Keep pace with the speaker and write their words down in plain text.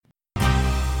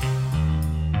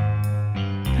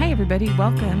everybody.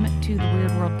 Welcome to the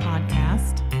Weird World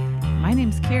Podcast. My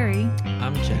name's Carrie.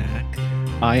 I'm Jack.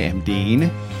 I am Dean.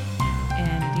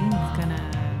 And Dean's going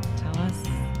to tell us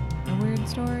a weird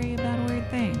story about a weird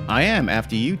thing. I am,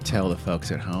 after you tell the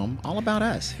folks at home all about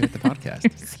us here at the podcast.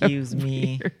 Excuse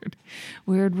me.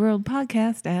 Weird World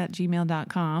Podcast at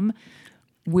gmail.com.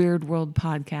 Weird World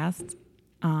Podcast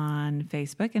on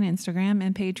Facebook and Instagram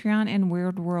and Patreon, and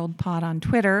Weird World Pod on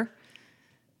Twitter.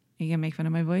 Are you going to make fun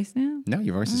of my voice now? No,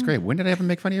 your voice is great. When did I ever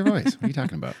make fun of your voice? What are you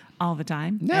talking about? All the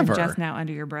time. Never. And just now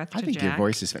under your breath to I think Jack. your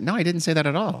voice is... No, I didn't say that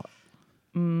at all.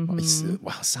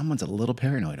 Wow, someone's a little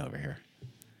paranoid over here.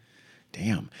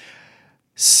 Damn.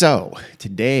 So,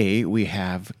 today we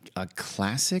have a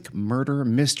classic murder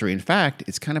mystery. In fact,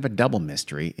 it's kind of a double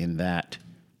mystery in that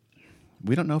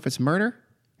we don't know if it's murder,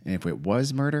 and if it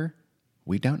was murder,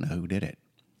 we don't know who did it.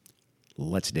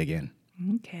 Let's dig in.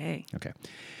 Okay. Okay.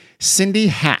 Cindy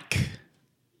Hack.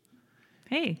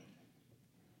 Hey.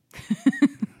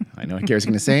 I know what Carrie's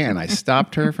going to say, and I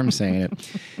stopped her from saying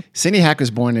it. Cindy Hack was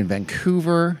born in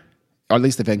Vancouver, or at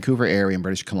least the Vancouver area in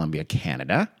British Columbia,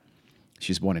 Canada.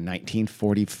 She was born in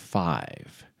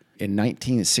 1945. In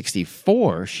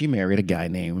 1964, she married a guy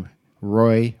named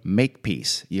Roy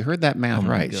Makepeace. You heard that math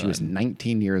right. God. She was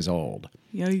 19 years old.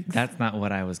 Yikes. That's not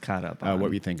what I was caught up on. What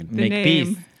were you thinking? The Make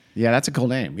name. peace. Yeah, that's a cool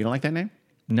name. You don't like that name?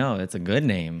 No, it's a good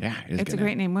name. Yeah, it is It's a good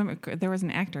great name. There was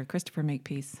an actor, Christopher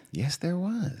Makepeace, Yes, there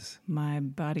was. my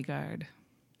bodyguard.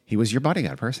 He was your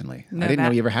bodyguard, personally. No, I didn't know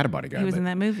that- you ever had a bodyguard. He was but- in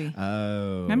that movie.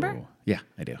 Oh. Remember? Yeah,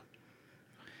 I do.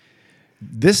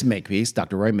 This Makepeace,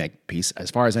 Dr. Roy Makepeace, as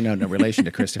far as I know, no relation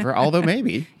to Christopher, although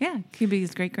maybe. Yeah, he'd be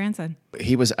his great grandson.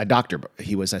 He was a doctor.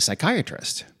 He was a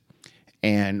psychiatrist.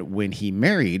 And when he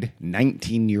married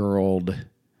 19-year-old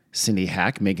Cindy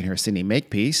Hack, making her Cindy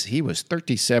Makepeace, he was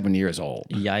 37 years old.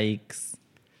 Yikes.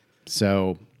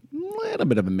 So a little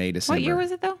bit of a May December. What year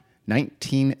was it, though?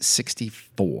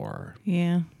 1964.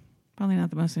 Yeah, probably not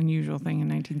the most unusual thing in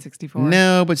 1964.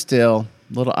 No, but still,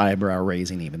 a little eyebrow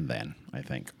raising even then, I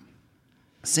think.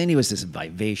 Cindy was this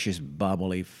vivacious,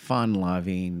 bubbly,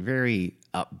 fun-loving, very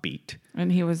upbeat.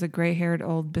 And he was a gray-haired,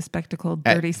 old, bespectacled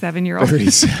 37-year-old.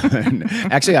 37.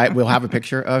 Actually, we'll have a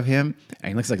picture of him. And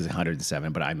he looks like he's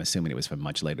 107, but I'm assuming it was from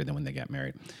much later than when they got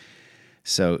married.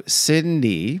 So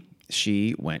Cindy,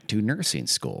 she went to nursing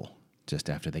school just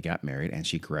after they got married, and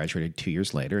she graduated 2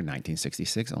 years later in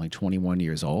 1966, only 21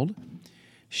 years old.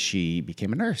 She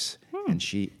became a nurse, and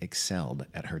she excelled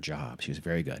at her job. She was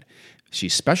very good. She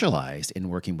specialized in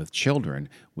working with children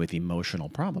with emotional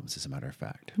problems, as a matter of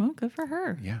fact. Well, good for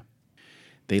her. Yeah.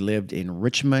 They lived in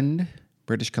Richmond,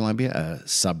 British Columbia, a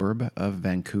suburb of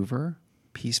Vancouver.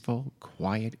 Peaceful,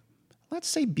 quiet, let's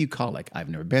say bucolic. I've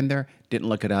never been there, didn't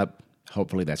look it up.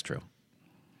 Hopefully that's true.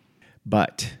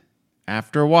 But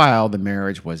after a while, the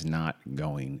marriage was not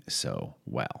going so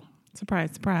well.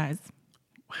 Surprise, surprise.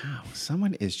 Wow,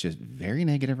 someone is just very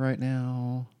negative right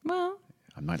now. Well,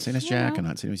 I'm not saying it's Jack, I'm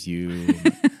not saying it's you.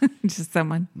 just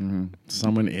someone.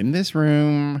 Someone in this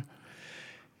room.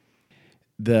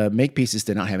 The Makepeaces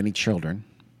did not have any children.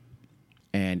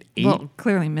 And Well,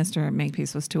 clearly Mr.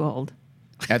 Makepeace was too old.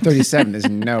 at 37, there's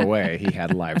no way he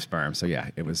had live sperm. So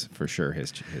yeah, it was for sure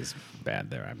his bad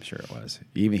there. I'm sure it was.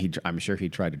 I'm sure he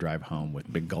tried to drive home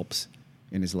with big gulps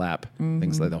in his lap.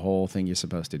 Things like the whole thing you're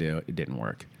supposed to do. It didn't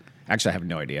work. Actually, I have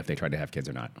no idea if they tried to have kids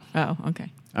or not. Oh,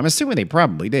 okay. I'm assuming they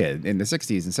probably did. In the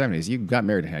 60s and 70s, you got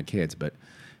married and had kids, but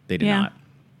they did Yeah. not.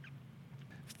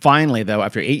 Finally, though,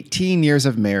 after 18 years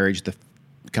of marriage, the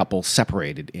couple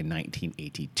separated in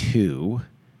 1982.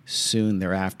 Soon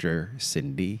thereafter,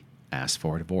 Cindy asked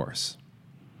for a divorce.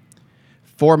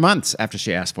 4 months after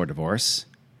she asked for a divorce,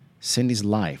 Cindy's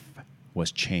life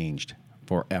was changed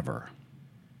forever.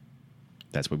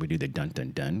 That's where we do the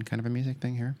dun-dun-dun kind of a music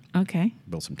thing here. Okay.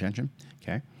 Build some tension.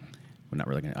 Okay. We're not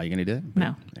really going to... Are you going to do it?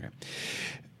 No. Okay.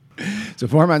 So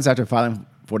 4 months after filing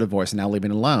for divorce and now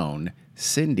living alone,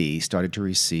 Cindy started to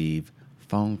receive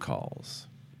phone calls.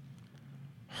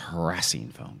 Harassing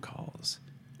phone calls.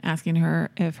 Asking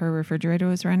her if her refrigerator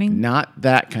was running. Not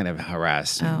that kind of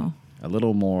harassing. Oh. A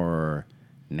little more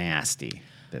nasty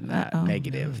than that. Uh-oh.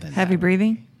 Negative than Heavy that.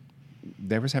 breathing.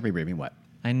 There was heavy breathing. What?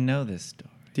 I know this story.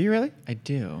 Do you really? I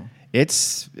do.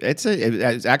 It's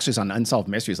actually on Unsolved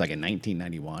Mysteries, like in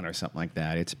 1991 or something like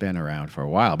that. It's been around for a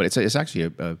while, but it's actually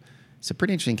it's a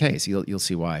pretty interesting case. You'll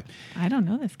see why. I don't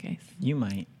know this case. You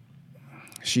might.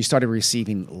 She started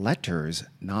receiving letters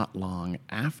not long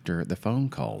after the phone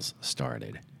calls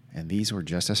started, and these were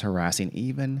just as harassing,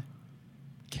 even,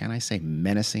 can I say,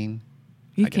 menacing?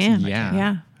 You I guess can. I can.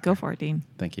 Yeah. Go for it, Dean.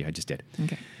 Thank you. I just did.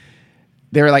 Okay.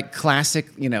 They're like classic,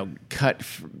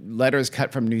 letters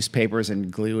cut from newspapers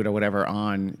and glued or whatever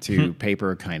on to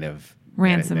paper, kind of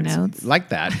Ransom notes. like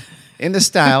that, in the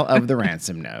style of the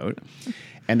ransom note.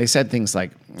 And they said things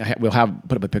like, put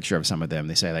up a picture of some of them.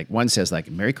 They say like, one says like,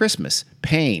 Merry Christmas,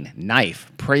 pain, knife,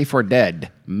 pray for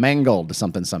dead, mangled,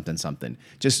 something, something, something.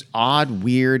 Just odd,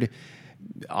 weird,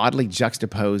 oddly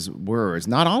juxtaposed words.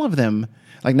 Not all of them.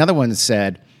 Like another one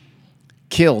said,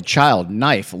 kill, child,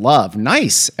 knife, love,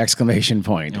 nice, exclamation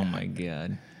point. Oh my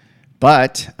God.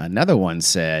 But another one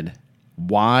said,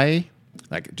 Y,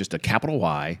 like just a capital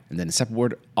Y, and then a separate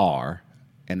word R,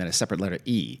 and then a separate letter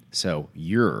E. So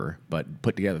you're, but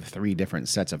put together 3 different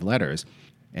sets of letters,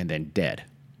 and then dead.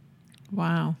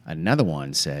 Wow. Another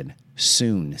one said,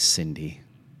 soon, Cindy.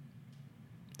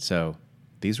 So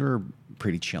these were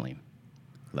pretty chilling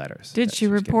letters. Did that she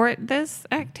was getting. report this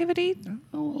activity?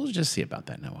 Oh, we'll just see about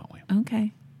that now, won't we?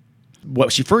 Okay.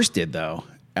 What she first did, though,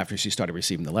 after she started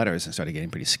receiving the letters and started getting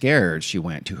pretty scared, she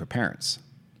went to her parents.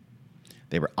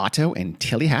 They were Otto and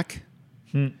Tilly Hack.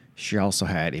 She also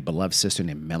had a beloved sister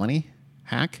named Melanie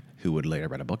Hack, who would later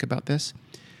write a book about this.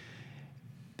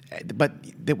 But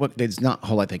there's not a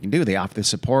whole lot they can do. They offer their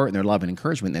support and their love and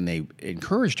encouragement, and they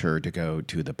encouraged her to go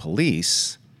to the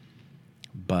police,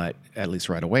 but at least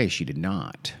right away, she did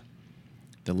not.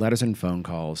 The letters and phone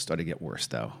calls started to get worse,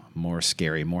 though. More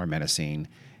scary, more menacing.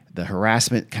 The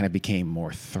harassment kind of became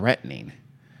more threatening.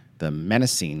 The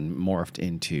menacing morphed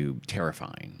into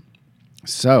terrifying.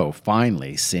 So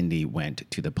finally, Cindy went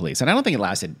to the police. And I don't think it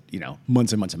lasted,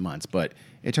 months and months and months, but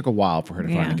it took a while for her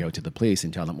to finally go to the police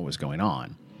and tell them what was going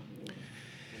on.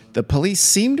 The police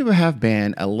seemed to have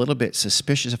been a little bit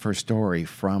suspicious of her story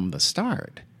from the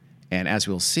start. And as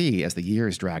we'll see, as the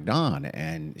years dragged on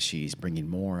and she's bringing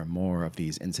more and more of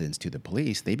these incidents to the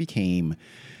police, they became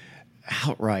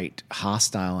outright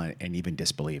hostile and even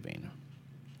disbelieving.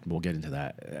 We'll get into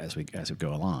that as we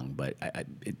go along. But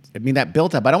that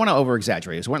built up. I don't want to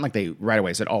over-exaggerate. It wasn't like they right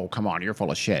away said, oh, come on, you're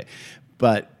full of shit.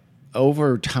 But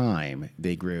over time,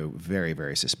 they grew very,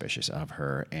 very suspicious of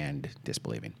her and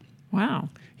disbelieving. Wow.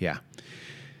 Yeah.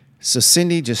 So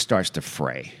Cindy just starts to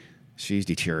fray. She's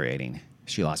deteriorating.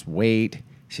 She lost weight.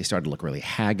 She started to look really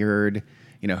haggard.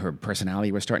 Her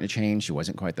personality was starting to change. She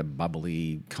wasn't quite the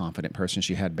bubbly, confident person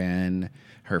she had been.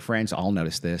 Her friends all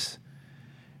noticed this.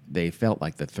 They felt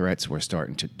like the threats were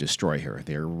starting to destroy her.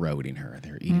 They're eroding her.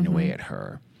 They're eating away at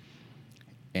her.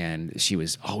 And she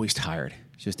was always tired,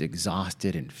 just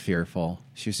exhausted and fearful.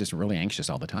 She was just really anxious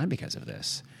all the time because of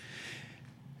this.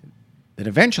 Then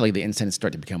eventually the incidents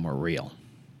started to become more real.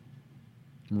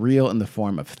 Real in the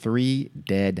form of 3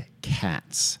 dead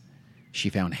cats she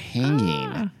found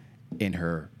hanging in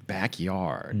her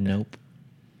backyard. Nope.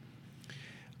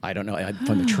 I don't know.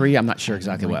 From the tree, I'm not sure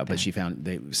exactly what, but she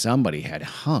found somebody had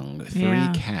hung 3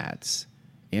 cats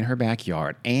in her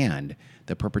backyard, and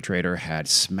the perpetrator had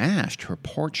smashed her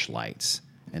porch lights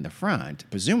in the front,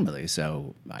 presumably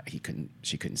so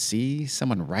she couldn't see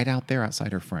someone right out there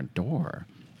outside her front door.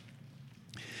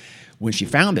 When she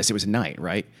found this, it was night,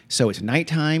 right? So it's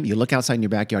nighttime. You look outside in your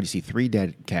backyard, you see 3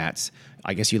 dead cats.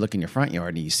 I guess you look in your front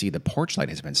yard and you see the porch light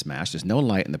has been smashed. There's no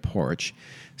light in the porch.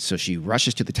 So she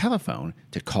rushes to the telephone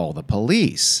to call the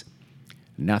police.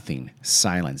 Nothing.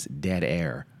 Silence. Dead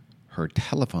air. Her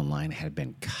telephone line had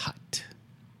been cut.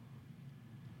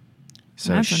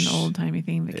 So That's an old-timey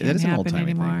thing that can't happen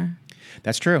anymore.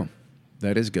 That's true.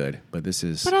 That is good, but this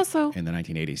is But also, in the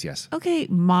 1980s, yes. Okay,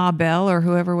 Ma Bell or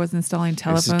whoever was installing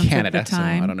telephones This is Canada, at the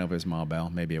time. so I don't know if it was Ma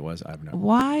Bell. Maybe it was. I don't know.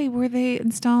 Why were they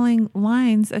installing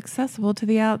lines accessible to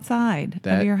the outside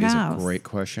of your house? That is a great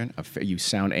question. You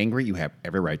sound angry. You have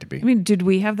every right to be. I mean, did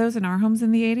we have those in our homes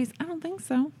in the 80s? I don't think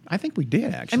so. I think we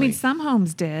did, actually. I mean, some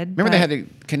homes did. Remember, they had to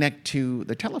connect to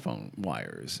the telephone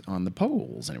wires on the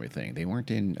poles and everything. They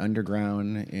weren't in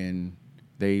underground.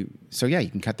 So yeah, you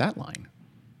can cut that line,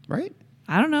 right?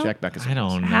 I don't know. Jack Beck I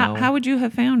don't know. How would you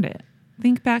have found it?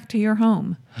 Think back to your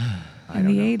home in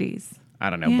the 80s. I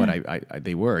don't know, Yeah. but I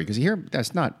they were, because here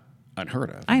that's not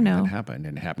unheard of. I know. It happened,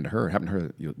 and it happened to her. It happened to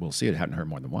her. We'll see it happened to her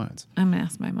more than once. I'm gonna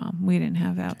ask my mom. We didn't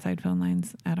have outside phone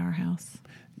lines at our house.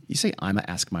 You say I'm gonna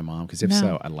ask my mom, because if No.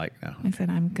 so, I'd like. No. I said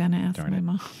I'm gonna ask Darn my it.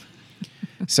 mom.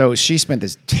 So she spent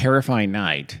this terrifying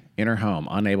night in her home,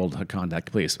 unable to contact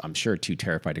the police. I'm sure too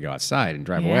terrified to go outside and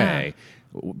drive away,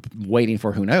 waiting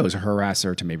for who knows, a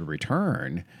harasser to maybe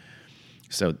return.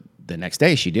 So the next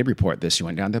day she did report this. She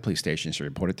went down to the police station. She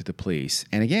reported to the police.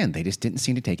 And again, they just didn't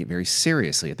seem to take it very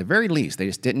seriously. At the very least, they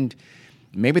just didn't.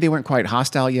 Maybe they weren't quite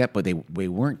hostile yet, but they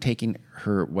weren't taking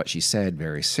what she said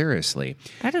very seriously.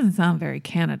 That doesn't sound very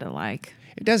Canada-like.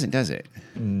 It doesn't, does it?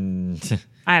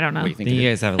 I don't know. What do you I think? think you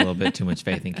guys have a little bit too much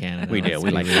faith in Canada. We do. Let's We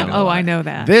be like real. Canada. Oh, I know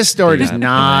that. This story does Yeah,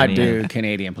 not Pennsylvania. do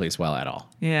Canadian police well at all.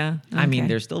 Yeah. I mean, okay.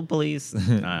 they're still police.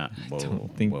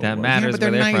 Don't think that matters Yeah, but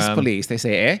they're where they're nice from. police. They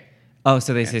say, eh? Oh,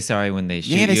 so they say sorry when they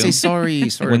shoot Yeah, they you? say sorry.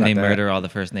 Sorry when about they that. murder all the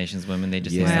First Nations women, they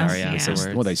just Yes. say sorry Yeah.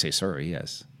 afterwards. Well, they say sorry.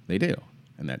 Yes, they do,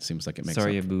 and that seems like it makes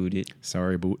sorry sense. about it.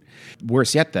 Sorry, boot.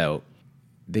 Worse yet, though,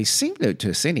 they seem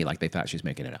to Cindy like they thought she was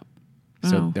making it up.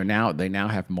 So Oh. they now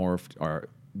have morphed, or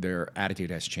their attitude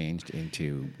has changed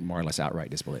into more or less outright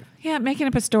disbelief. Yeah, making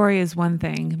up a story is one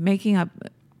thing. Making up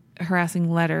harassing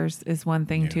letters is one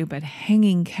thing too, but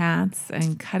hanging cats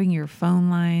and cutting your phone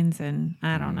lines and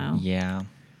I don't know. Yeah.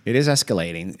 It is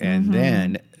escalating, and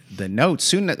then the notes.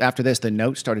 Soon after this, the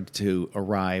notes started to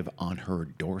arrive on her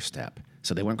doorstep.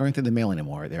 So they weren't going through the mail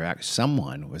anymore.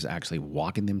 Someone was actually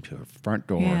walking them to her front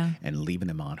door Yeah. and leaving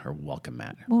them on her welcome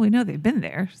mat. Well, we know they've been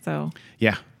there, so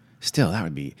Yeah. Still, that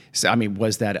would be. So, I mean,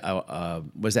 was that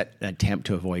an attempt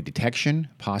to avoid detection,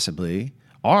 possibly,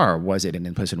 or was it an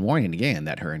implicit warning again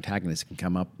that her antagonist can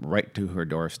come up right to her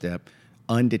doorstep,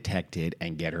 undetected,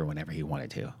 and get her whenever he wanted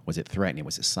to? Was it threatening?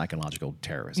 Was it psychological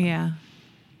terrorism? yeah.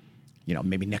 You know,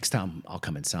 maybe next time I'll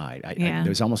come inside. Yeah.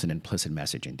 There's almost an implicit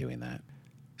message in doing that.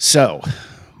 So,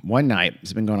 one night,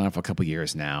 it's been going on for a couple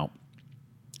years now.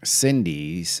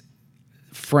 Cindy's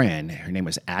friend, her name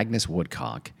was Agnes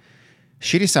Woodcock.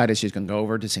 She decided she's going to go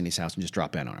over to Cindy's house and just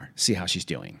drop in on her, see how she's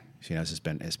doing. She knows it's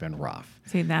been rough.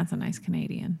 See, that's a nice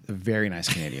Canadian. A very nice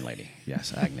Canadian lady.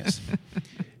 Yes, Agnes.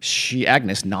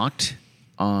 Agnes knocked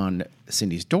on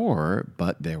Cindy's door,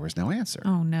 but there was no answer.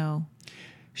 Oh no.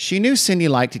 She knew Cindy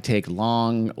liked to take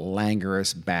long,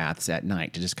 languorous baths at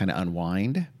night to just kind of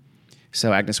unwind.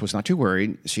 So Agnes was not too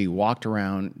worried. She walked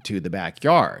around to the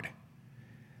backyard.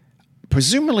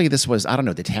 Presumably, this was, I don't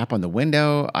know, the tap on the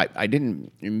window. I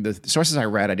didn't, in the sources I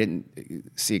read, I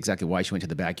didn't see exactly why she went to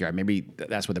the backyard. Maybe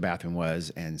that's where the bathroom was.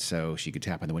 And so she could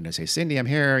tap on the window and say, Cindy, I'm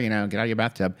here, get out of your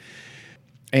bathtub.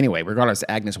 Anyway, regardless,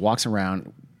 Agnes walks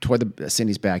around toward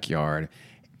Cindy's backyard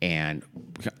and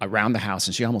around the house,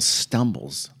 and she almost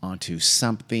stumbles onto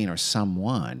something or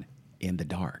someone in the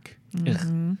dark.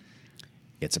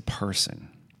 It's a person.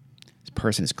 This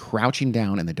person is crouching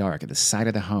down in the dark at the side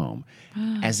of the home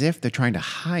as if they're trying to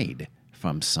hide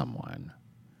from someone.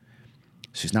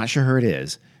 She's not sure who it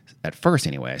is, at first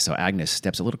anyway, so Agnes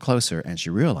steps a little closer and she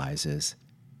realizes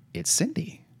it's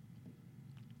Cindy.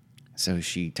 So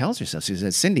she tells herself, she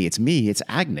says, Cindy, it's me, it's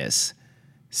Agnes.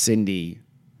 Cindy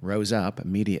rose up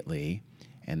immediately,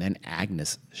 and then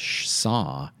Agnes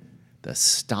saw the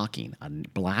stocking, a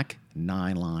black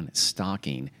nylon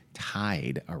stocking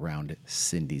tied around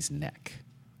Cindy's neck,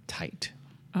 tight.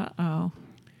 Uh-oh.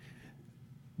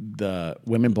 The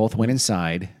women both went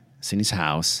inside Cindy's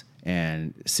house,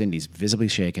 and Cindy's visibly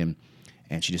shaken,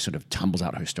 and she just sort of tumbles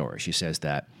out her story. She says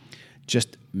that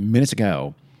just minutes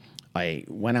ago, I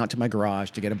went out to my garage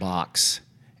to get a box,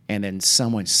 and then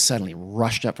someone suddenly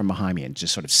rushed up from behind me and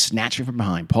just sort of snatched me from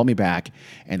behind, pulled me back,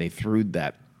 and they threw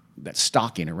that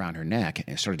stocking around her neck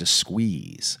and started to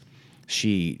squeeze.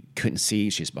 She couldn't see.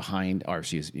 She's behind, or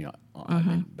she's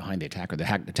behind the attacker. The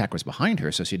attacker was behind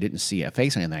her, so she didn't see a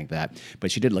face or anything like that.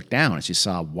 But she did look down, and she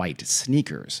saw white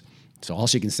sneakers. So all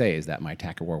she can say is that my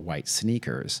attacker wore white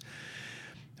sneakers.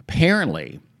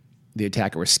 Apparently, the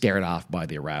attacker was scared off by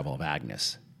the arrival of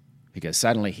Agnes, because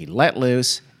suddenly he let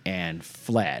loose and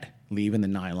fled, leaving the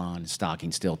nylon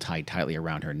stocking still tied tightly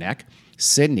around her neck.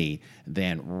 Sydney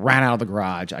then ran out of the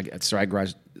garage,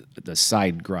 the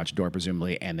side garage door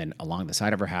presumably, and then along the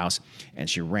side of her house, and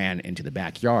she ran into the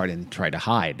backyard and tried to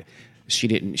hide.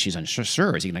 She's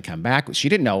unsure, is he going to come back? She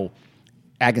didn't know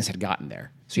Agnes had gotten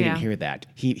there. So she didn't hear that.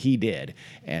 He did.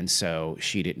 And so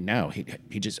she didn't know.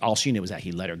 He just, all she knew was that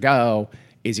he let her go.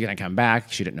 Is he going to come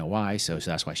back? She didn't know why. So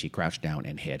that's why she crouched down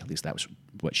and hid. At least that was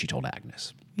what she told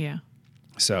Agnes. Yeah.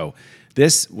 So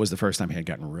this was the first time he had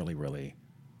gotten really, really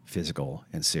physical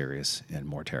and serious and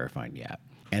more terrifying yet.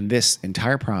 And this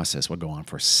entire process would go on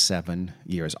for 7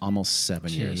 years, almost 7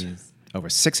 years. Over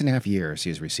 6.5 years, she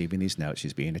is receiving these notes.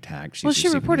 She's being attacked. She's Well, she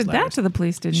receiving reported these that letters. to the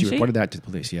police, didn't she? She reported that to the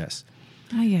police, yes.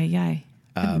 Ay, ay,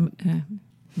 ay.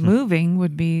 Moving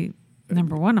would be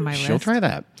number one on my list. She'll try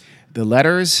that. The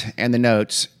letters and the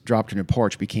notes dropped on her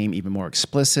porch became even more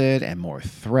explicit and more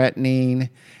threatening.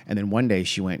 And then one day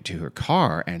she went to her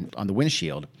car, and on the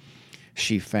windshield,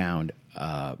 she found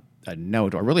a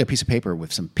note, or really a piece of paper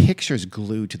with some pictures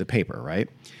glued to the paper, right?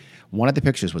 One of the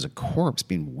pictures was a corpse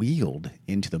being wheeled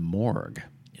into the morgue.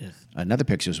 Yes. Another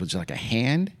picture was just like a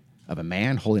hand of a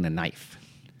man holding a knife.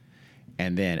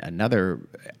 And then another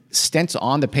stencil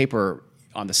on the paper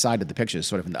on the side of the picture,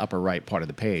 sort of in the upper right part of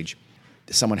the page,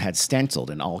 someone had stenciled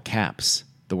in all caps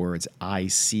the words "I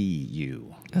see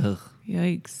you." Ugh.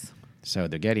 Yikes. So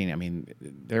they're getting, I mean,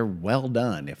 they're well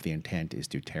done if the intent is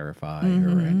to terrify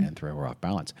her and throw her off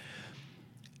balance.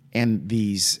 And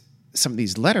some of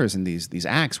these letters and these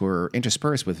acts were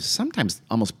interspersed with sometimes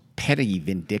almost petty,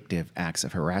 vindictive acts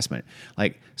of harassment.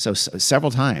 Like, so several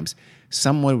times,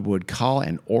 someone would call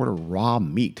and order raw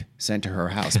meat sent to her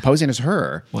house, posing as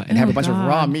her, and have a bunch of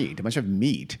raw meat, a bunch of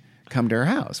meat come to her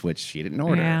house, which she didn't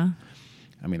order. Yeah.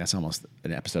 I mean, that's almost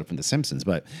an episode from The Simpsons.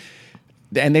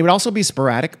 And they would also be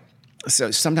sporadic.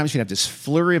 So sometimes you'd have this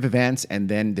flurry of events, and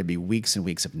then there'd be weeks and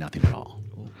weeks of nothing at all.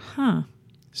 Huh.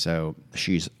 So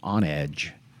she's on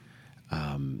edge.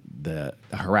 The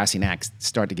harassing acts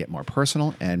start to get more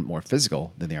personal and more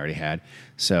physical than they already had.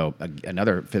 So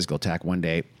another physical attack one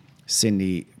day,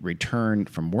 Cindy returned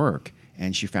from work,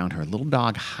 and she found her little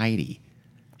dog, Heidi,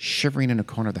 shivering in a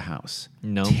corner of the house.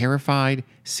 No. Terrified,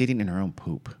 sitting in her own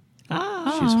poop.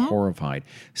 She's horrified.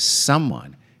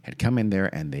 Someone had come in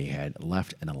there and they had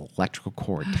left an electrical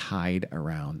cord tied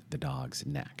around the dog's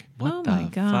neck. What Oh the my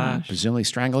gosh. fuck? Presumably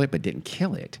strangled it, but didn't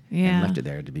kill it. Yeah. And left it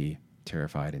there to be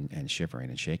terrified and shivering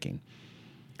and shaking.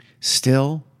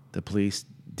 Still, the police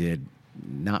did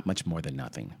not much more than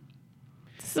nothing.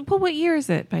 So, well, what year is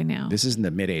it by now? This is in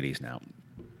the mid-'80s now.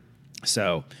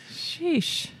 So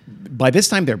Sheesh. by this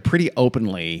time, they're pretty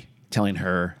openly telling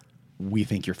her, we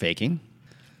think you're faking.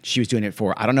 She was doing it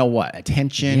for, I don't know what,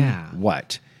 attention, Yeah.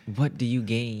 what? What do you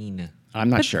gain? I'm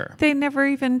not But sure. They never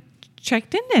even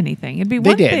checked into anything. It'd be They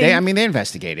one did. thing. They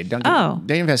investigated. Oh.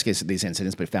 They investigated these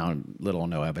incidents, but found little or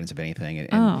no evidence of anything. And,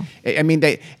 Oh. I mean,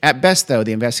 they at best, though,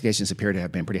 the investigations appear to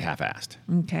have been pretty half-assed,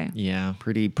 Okay. Yeah.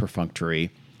 pretty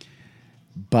perfunctory.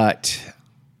 But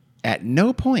at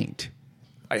no point,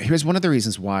 here's one of the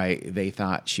reasons why they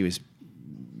thought she was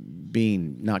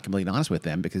being not completely honest with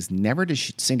them, because never did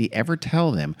Cindy ever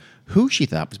tell them who she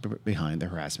thought was behind the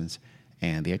harassments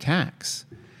and the attacks.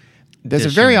 There's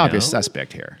Does a very she obvious know?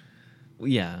 suspect here,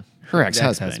 Yeah. Her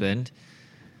ex-husband. Ex-husband.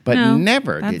 but No,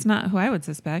 never That's did. not who I would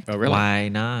suspect. Oh, really? Why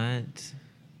not?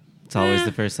 It's always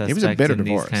the first suspect was a bitter in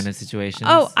divorce. these kind of situations.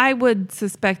 Oh, I would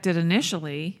suspect it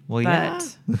initially. Well,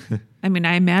 but, yeah. I mean,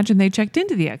 I imagine they checked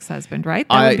into the ex-husband, right?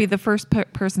 That would be the first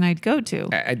person I'd go to.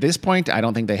 At this point, I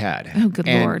don't think they had. Oh, good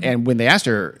Lord. And when they asked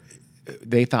her,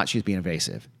 they thought she was being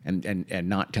evasive and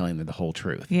not telling them the whole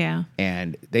truth. Yeah.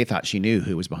 And they thought she knew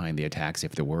who was behind the attacks,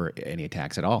 if there were any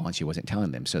attacks at all, and she wasn't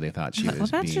telling them. So they thought she was Well,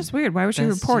 that's being... just weird. Why would she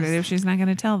That's report it just if she's not going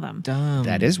to tell them? Dumb.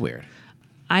 That is weird.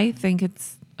 I think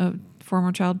it's a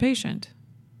former child patient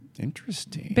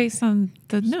Interesting. based on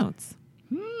the notes.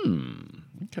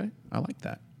 Okay, I like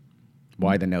that.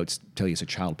 Why the notes tell you it's a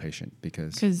child patient?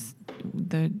 Because Because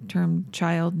the term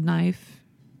child, knife,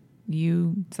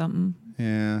 you, something.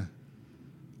 yeah,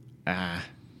 I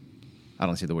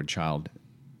don't see the word child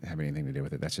have anything to do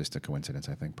with it. That's just a coincidence,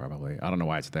 I think. Probably. I don't know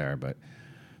why it's there, but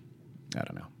I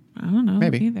don't know. I don't know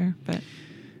Maybe. either. But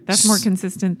that's more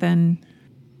consistent than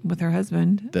with her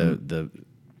husband.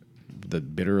 The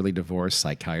bitterly divorced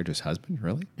psychiatrist's husband,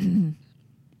 really?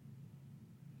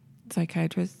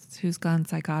 Psychiatrist who's gone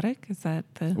psychotic. Is that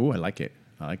the... Ooh, I like it.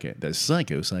 I like it. The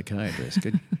psychiatrist.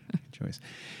 Good choice.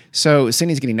 So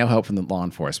Cindy's getting no help from the law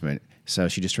enforcement, so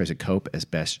she just tries to cope as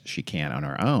best she can on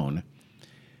her own.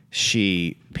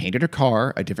 She painted her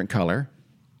car a different color,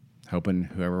 hoping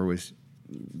whoever was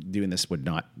doing this would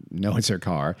not know it's her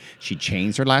car. She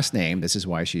changed her last name. This is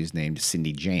why she's named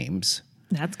Cindy James.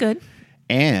 That's good.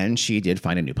 And she did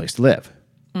find a new place to live.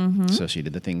 So she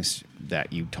did the things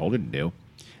that you told her to do.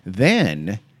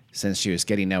 Then, since she was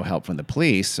getting no help from the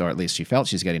police, or at least she felt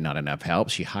she was getting not enough help,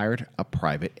 she hired a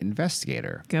private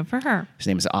investigator. Good for her. His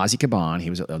name is Ozzy Caban. He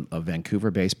was a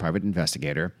Vancouver-based private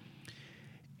investigator.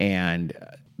 And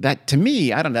that, to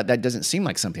me, I don't know, that doesn't seem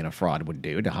like something a fraud would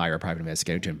do, to hire a private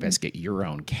investigator to investigate your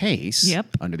own case Yep.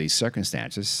 under these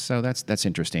circumstances. So that's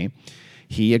interesting.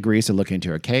 He agrees to look into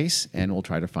her case, and we'll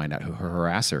try to find out who her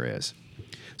harasser is.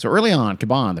 So early on,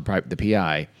 Caban, the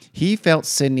PI, he felt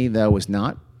Sydney, though, was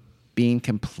not being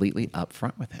completely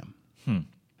upfront with him.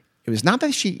 It was not that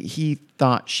he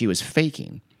thought she was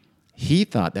faking. He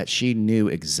thought that she knew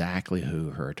exactly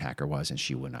who her attacker was, and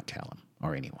she would not tell him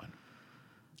or anyone.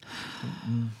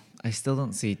 I still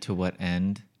don't see to what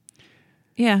end.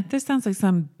 Yeah, this sounds like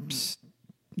some,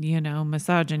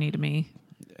 misogyny to me.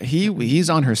 He's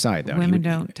on her side, though. Women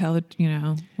don't tell it,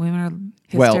 women are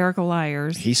Well, hysterical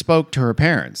liars. He spoke to her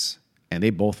parents, and they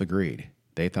both agreed.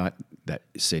 They thought that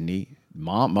Sydney,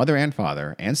 mother and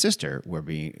father and sister,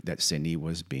 that Sydney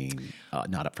was being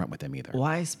not upfront with them either.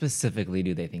 Why specifically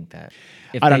do they think that?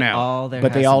 If I don't they know, there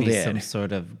but has they all to be did. some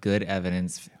sort of good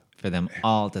evidence for them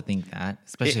all to think that,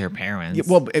 especially her parents. Yeah,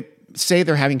 well, say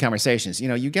they're having conversations.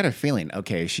 You get a feeling,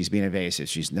 okay, she's being evasive.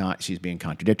 She's not. She's being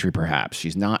contradictory, perhaps.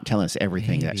 She's not telling us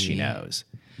everything that she Maybe. knows.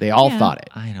 They all Yeah. thought it.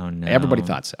 I don't know. Everybody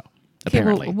thought so, Okay,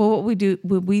 apparently. well, what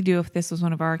would we do if this was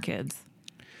one of our kids?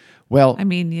 Well, I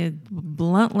mean, you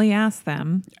bluntly ask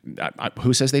them.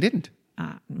 who says they didn't?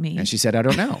 Me. And she said, I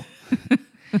don't know.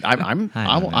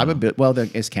 I'm a bit, well,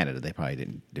 it's Canada. They probably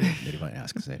didn't do it. They didn't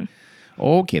ask. Say,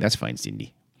 okay, that's fine,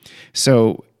 Cindy.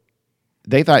 So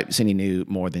they thought Cindy knew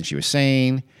more than she was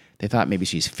saying. They thought maybe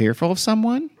she's fearful of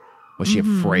someone. Was she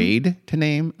afraid to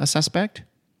name a suspect?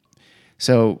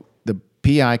 So the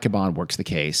PI, Caban, works the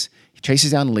case. He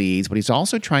chases down leads, but he's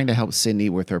also trying to help Cindy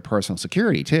with her personal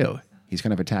security, too. He's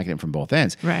kind of attacking him from both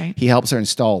ends. Right. He helps her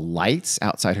install lights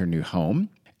outside her new home,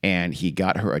 and he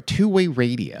got her a two-way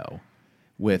radio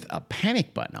with a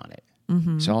panic button on it.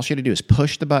 So all she had to do is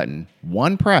push the button,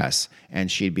 one press,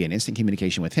 and she'd be in instant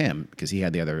communication with him because he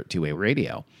had the other two-way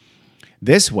radio.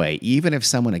 This way, even if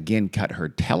someone again cut her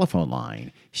telephone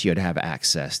line, she would have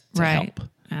access to help.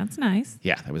 That's nice.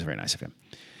 Yeah, that was very nice of him.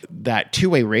 That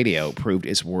two-way radio proved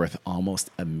its worth almost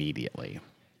immediately.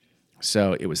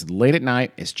 So it was late at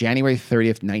night. It's January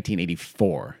 30th,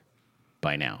 1984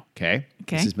 by now, okay?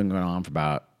 Okay. This has been going on for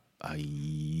about a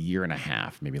year and a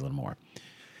half, maybe a little more.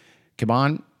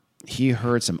 Caban, he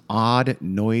heard some odd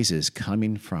noises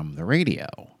coming from the radio.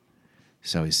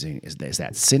 So he's saying, is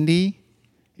that Cindy?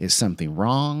 Is something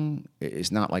wrong?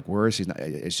 It's not like words.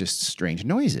 It's just strange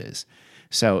noises.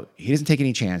 So he doesn't take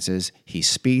any chances. He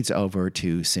speeds over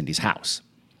to Cindy's house.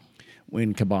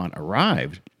 When Caban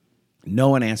arrived, no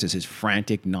one answers his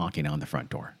frantic knocking on the front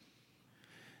door.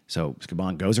 So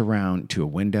Caban goes around to a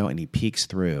window and he peeks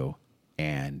through,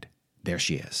 and there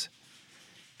she is.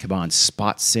 Caban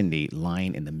spots Cindy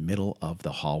lying in the middle of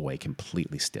the hallway,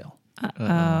 completely still.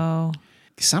 Oh.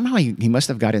 Somehow he must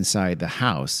have got inside the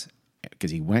house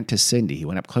because he went to Cindy. He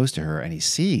went up close to her, and he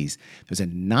sees there's a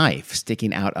knife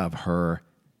sticking out of her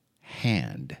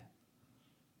hand.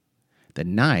 The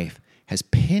knife has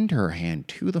pinned her hand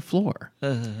to the floor.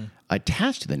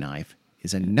 Attached to the knife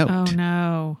is a note. Oh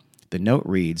no. The note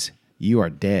reads, "You are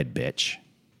dead, bitch."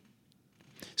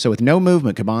 So with no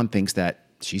movement, Caban thinks that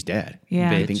she's dead.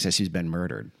 Yeah. He Bitch. thinks that she's been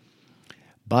murdered.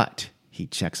 But he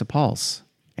checks a pulse,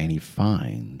 and he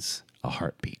finds a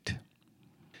heartbeat.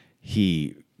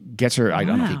 He gets her, I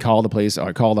don't know if he Wow. called the police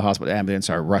or called the hospital ambulance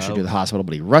or rushed her to the hospital,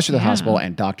 but he rushed to the Yeah. hospital,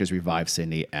 and doctors revive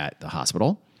Cindy at the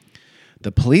hospital.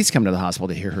 The police come to the hospital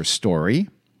to hear her story.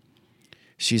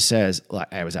 She says,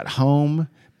 I was at home,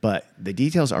 but the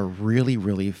details are really,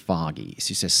 really foggy.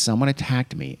 She says, someone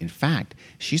attacked me. In fact,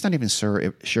 she's not even sure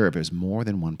if it was more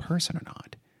than one person or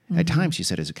not. At times, she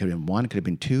said it could have been one, it could have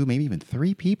been two, maybe even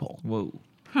three people. Whoa.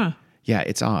 Yeah,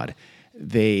 it's odd.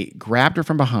 They grabbed her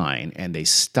from behind and they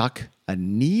stuck a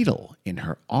needle in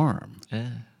her arm.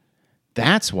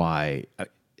 That's why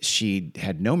she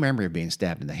had no memory of being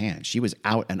stabbed in the hand. She was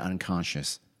out and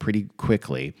unconscious pretty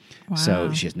quickly. So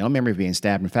Wow. she has no memory of being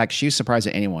stabbed. In fact, she was surprised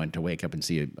at anyone to wake up and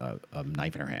see a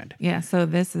knife in her hand. Yeah, so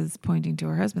this is pointing to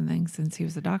her husband then, since he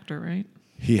was a doctor, right?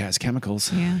 He has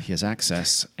chemicals. Yeah. He has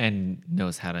access. And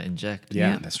knows how to inject.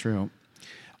 Yeah, Yeah. that's true.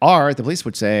 Or the police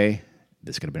would say,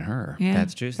 this could have been her. Yeah,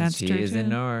 That's true. Since she is a too.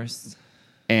 nurse.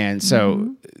 And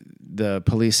so the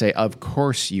police say, of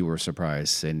course you were surprised,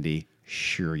 Cindy.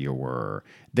 Sure you were.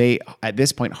 They, at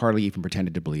this point, hardly even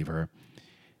pretended to believe her.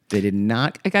 They did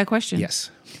not. I got a question. Yes.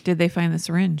 Did they find the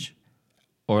syringe?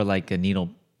 Or like a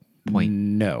needle point.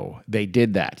 No, they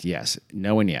did that. Yes.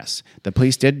 No and yes. The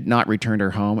police did not return her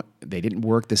home. They didn't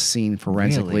work the scene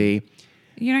forensically.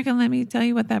 You're not going to let me tell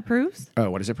you what that proves? Oh,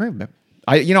 what does it prove?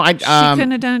 She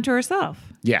couldn't have done it to herself.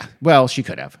 Yeah. Well, she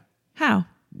could have. How?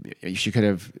 She could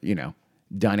have,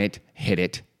 done it, hit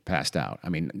it, passed out. I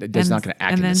mean, that's not going to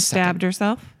act And in then a second. stabbed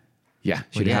herself? Yeah,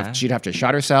 she'd yeah. have to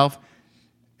shot herself,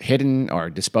 hidden or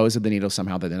dispose of the needle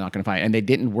somehow that they're not going to find. And they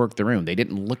didn't work the room; they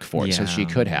didn't look for it, so she Yeah.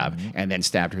 could have, and then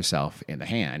stabbed herself in the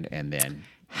hand, and then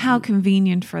How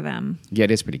convenient for them. yeah,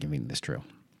 it is pretty convenient. That's true.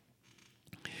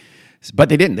 But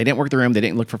they didn't. They didn't work the room. They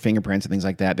didn't look for fingerprints and things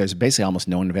like that. There's basically almost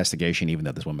no investigation, even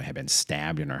though this woman had been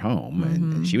stabbed in her home,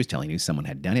 and she was telling you someone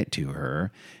had done it to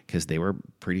her because they were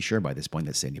pretty sure by this point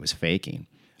that Cindy was faking.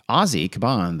 Ozzy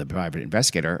Caban, the private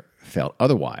investigator, felt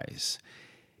otherwise.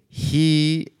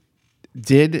 He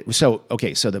did so.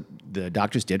 Okay, so the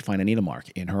doctors did find a needle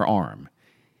mark in her arm.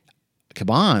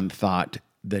 Caban thought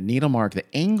the needle mark, the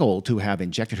angle to have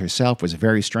injected herself was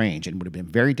very strange and would have been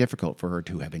very difficult for her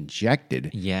to have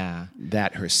injected Yeah.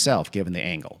 that herself, given the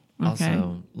angle.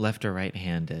 Also, left or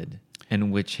right-handed.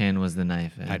 And which hand was the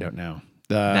knife in? I don't know.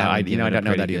 That would I give it don't a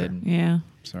know that pretty either. good- Yeah.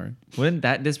 Sorry. Wouldn't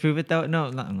that disprove it though?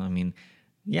 No, I mean,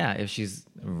 yeah, if she's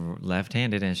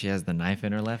left-handed and she has the knife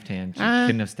in her left hand, she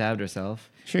couldn't have stabbed herself.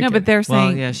 Sure No, you but can. they're Well,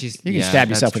 saying. yeah, she's. You can yeah, stab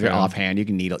yourself that's with your true. offhand. You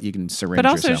can needle. You can syringe But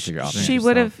also, yourself with your offhand. she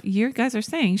would have. You guys are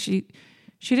saying she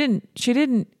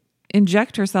didn't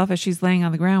inject herself as she's laying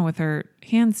on the ground with her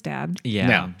hand stabbed. Yeah,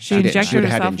 No. She She did. injected She would've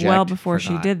had to herself well inject, before she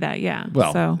forgot. did that. Yeah.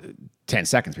 Well, so 10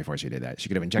 seconds before she did that. She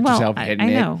could have injected Well, herself, I hidden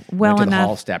know. it, Well went to the enough.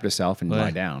 hall, stabbed herself, and Well,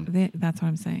 lie down. that's what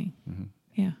I'm saying.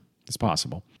 Yeah. It's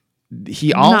possible.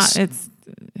 He also, Not.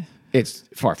 it's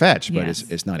far-fetched, but Yes.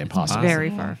 it's not impossible. Very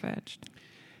Possible. far fetched.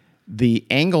 The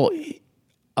angle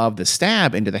of the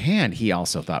stab into the hand, he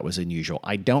also thought was unusual.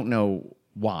 I don't know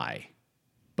why,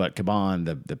 but Caban,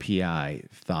 the PI,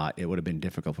 thought it would have been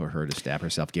difficult for her to stab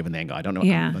herself given the angle. I don't know.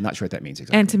 Yeah. I'm not sure what that means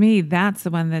exactly. And to me, that's the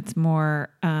one that's more.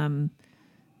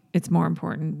 It's more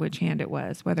important which hand it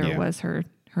was, whether Yeah. it was her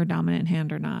dominant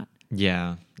hand or not.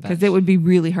 Yeah, Because it would be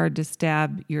really hard to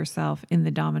stab yourself in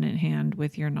the dominant hand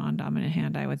with your non-dominant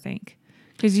hand, I would think.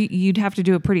 Because you'd have to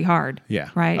do it pretty hard. Yeah.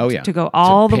 Right? Oh, yeah. To go To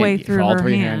all the pin- way yeah, through all her through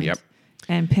your hand hand, yep.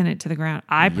 and pin it to the ground.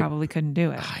 I probably couldn't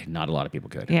do it. Not a lot of people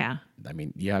could. Yeah. I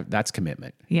mean, yeah, that's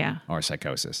commitment Yeah. or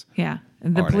psychosis. Yeah.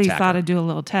 And the Or an police attacker. ought to do a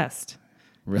little test.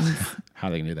 Really? How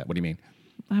are they going to do that? What do you mean?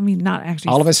 I mean, not actually.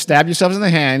 All of us stab yourselves in the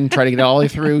hand, try to get it all the way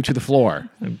through to the floor.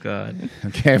 Oh God.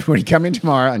 Okay, everybody come in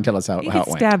tomorrow and tell us how You it get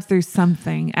went. stabbed through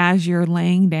something as you're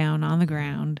laying down on the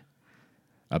ground.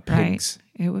 A Right? pig's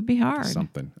It would be hard.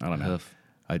 something. I don't know. Hoof.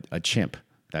 A chimp.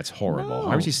 That's horrible. No.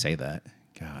 Why would you say that?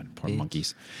 God, poor Bitch.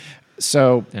 monkeys.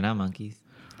 So They're not monkeys.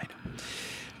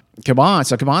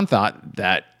 Caban thought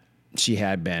that she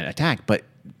had been attacked, but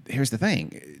here's the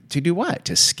thing. To do what?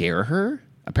 To scare her?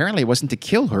 Apparently it wasn't to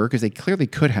kill her because they clearly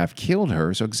could have killed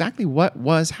her. So exactly what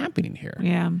was happening here?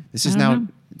 Yeah. This I is don't now know.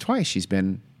 twice she's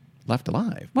been left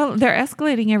alive. Well, they're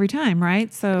escalating every time,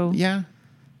 right? So Yeah,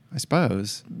 I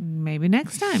suppose. maybe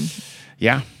next time.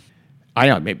 Yeah. I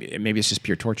know. Maybe it's just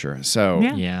pure torture. So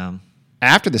Yeah. Yeah.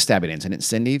 after the stabbing incident,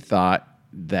 Cindy thought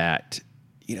that,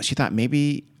 she thought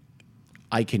maybe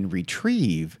I can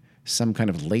retrieve some kind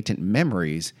of latent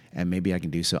memories and maybe I can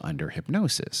do so under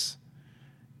hypnosis.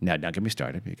 Now, don't get me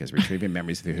started because retrieving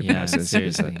memories through Yeah, hypnosis is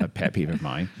seriously. a pet peeve of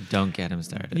mine. Don't get him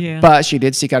started. Yeah. But she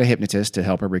did seek out a hypnotist to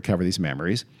help her recover these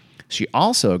memories. She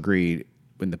also agreed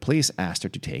when the police asked her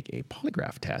to take a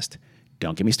polygraph test.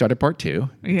 Don't get me started part 2.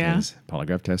 Yeah. Because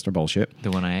polygraph tests are bullshit. The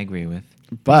one I agree with.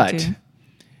 But too.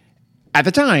 at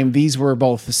the time, these were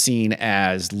both seen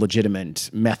as legitimate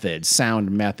methods,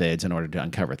 sound methods in order to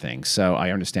uncover things. So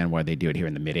I understand why they do it here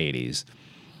in the mid-'80s.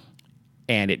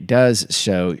 And it does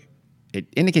show, it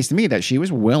indicates to me that she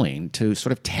was willing to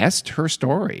sort of test her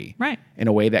story Right. in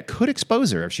a way that could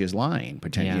expose her if she was lying.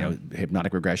 Pretend, Yeah.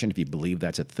 hypnotic regression, if you believe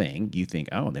that's a thing, you think,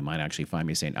 oh, they might actually find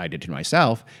me saying I did to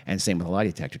myself. And same with a lie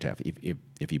detector test.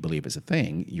 If you believe it's a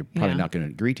thing, you're probably Yeah. not going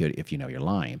to agree to it if you know you're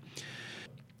lying.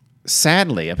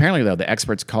 Sadly, apparently, though, the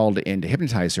experts called in to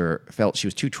hypnotize her felt she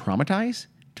was too traumatized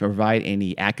to provide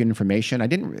any accurate information.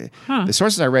 The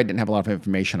sources I read didn't have a lot of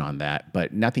information on that,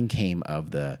 but nothing came of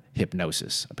the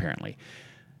hypnosis, apparently.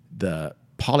 The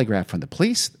polygraph from the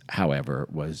police, however,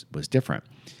 was different.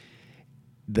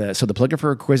 So the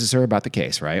polygrapher quizzes her about the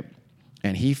case, right?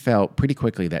 And he felt pretty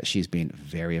quickly that she's being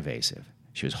very evasive.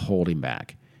 She was holding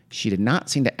back. She did not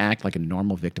seem to act like a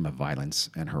normal victim of violence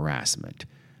and harassment.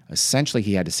 Essentially,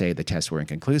 he had to say the tests were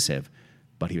inconclusive,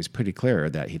 but he was pretty clear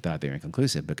that he thought they were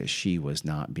inconclusive because she was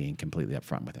not being completely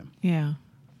upfront with him. Yeah.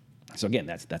 So again,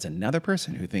 that's another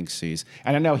person who thinks she's,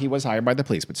 and I know he was hired by the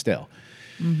police, but still.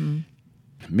 Mm-hmm.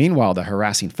 Meanwhile, the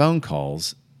harassing phone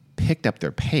calls picked up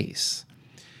their pace,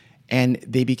 and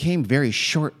they became very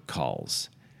short calls,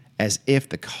 as if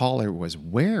the caller was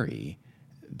wary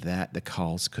that the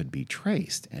calls could be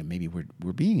traced, and maybe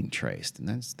we're being traced, and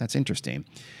that's interesting.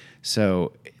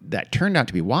 So that turned out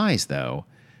to be wise, though,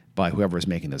 by whoever was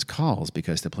making those calls,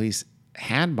 because the police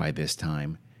had by this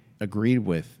time agreed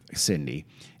with Cindy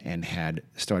and had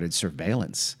started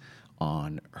surveillance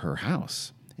on her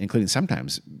house, including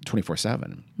sometimes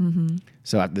 24/7. Mm-hmm.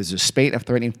 So there's a spate of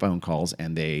threatening phone calls,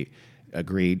 and they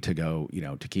agreed to go,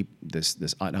 to keep this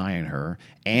an eye on her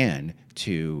and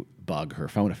to bug her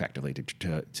phone effectively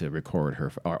to record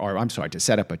her, or I'm sorry, to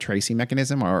set up a tracing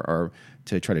mechanism or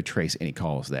to try to trace any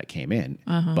calls that came in.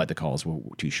 But the calls were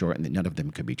too short and none of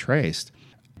them could be traced.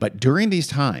 But during these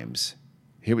times,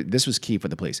 this was key for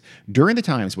the police. During the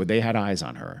times where they had eyes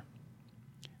on her,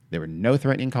 there were no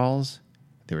threatening calls.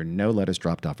 There were no letters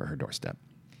dropped off at her doorstep.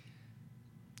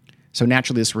 So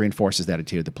naturally, this reinforces the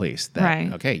attitude of the police that,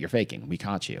 Right. okay, you're faking. We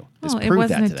caught you. Well, it prove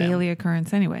wasn't that a to them. daily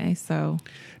occurrence anyway, so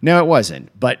No, it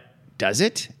wasn't. But does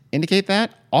it indicate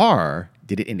that? Or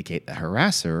did it indicate the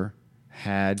harasser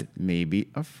had maybe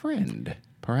a friend,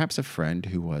 perhaps a friend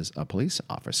who was a police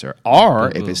officer. Or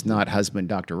if it's not husband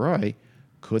Dr. Roy,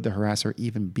 could the harasser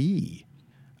even be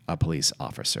a police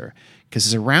officer? Because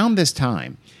it's around this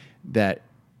time that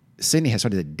Cindy has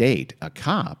started to date a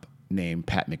cop named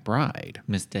Pat McBride.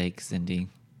 Mistake, Cindy.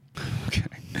 Okay.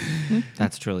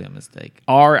 That's truly a mistake.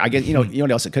 Or I guess, you know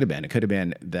what else it could have been? It could have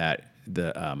been that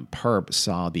the perp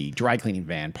saw the dry cleaning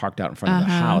van parked out in front of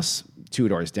the house 2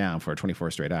 doors down for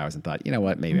 24 straight hours and thought, you know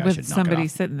what, maybe I With should knock somebody it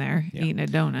off. sitting there eating a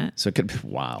donut. So it could be,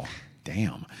 wow,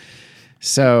 damn.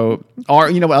 So, or,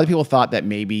 you know, other people thought that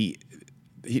maybe,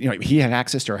 you know, he had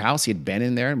access to her house. He had been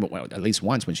in there at least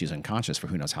once when she's unconscious for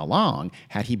who knows how long.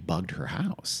 Had he bugged her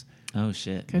house? Oh,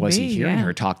 shit. Could Was be, he hearing yeah.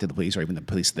 her talk to the police or even the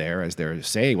police there as they're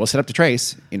saying, well, set up the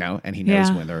trace, you know, and he knows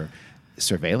Yeah. when they're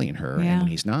surveilling her Yeah. and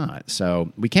when he's not.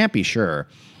 So we can't be sure.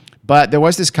 But there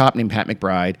was this cop named Pat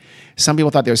McBride. Some people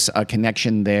thought there's a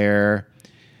connection there.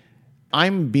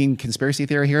 I'm being conspiracy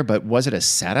theory here, but was it a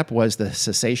setup? Was the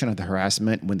cessation of the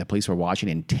harassment when the police were watching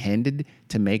intended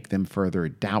to make them further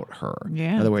doubt her?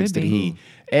 Yeah, In other words, could did be. he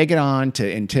egg it on to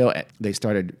until they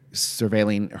started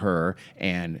surveilling her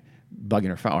and bugging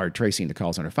her phone or tracing the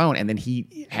calls on her phone, and then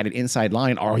he had an inside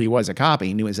line, or he was a cop and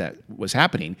he knew that was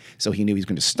happening, so he knew he was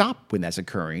going to stop when that's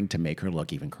occurring to make her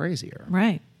look even crazier.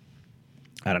 Right.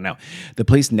 I don't know. The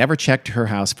police never checked her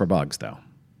house for bugs, though.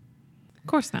 Of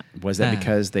course not. Was that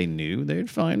because they knew they'd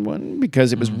find one?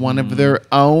 Because it was one of their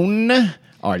own?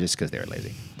 Or just because they were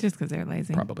lazy? Just because they're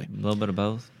lazy. Probably. A little bit of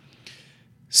both.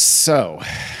 So,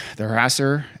 the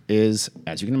harasser is,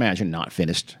 as you can imagine, not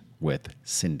finished with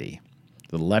Cindy.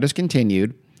 The letters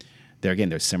continued. They're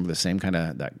the same kind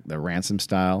of the ransom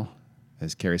style,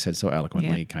 as Carrie said so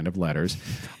eloquently, Yeah. kind of letters.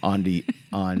 On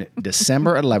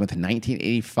December 11th,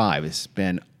 1985, it's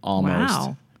been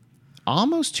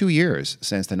almost 2 years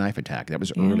since the knife attack. That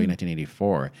was early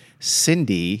 1984.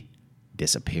 Cindy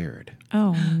disappeared.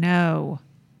 Oh, no.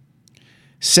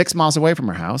 6 miles away from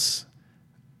her house,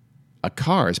 a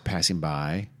car is passing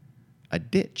by a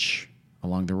ditch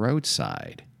along the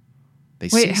roadside. They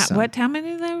Wait, see how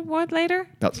many what later?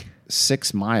 about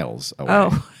 6 miles away.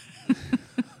 Oh,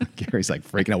 Gary's like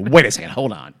freaking out. Wait a second,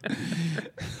 hold on.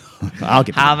 I'll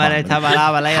get to How the many bottom of it.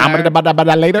 times later? How many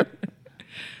about later?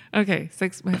 okay.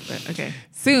 6 months. Okay.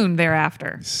 Soon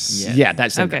thereafter. Yeah,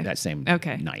 that Okay. same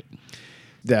Okay. night.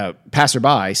 The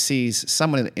passerby sees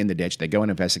someone in the ditch. They go and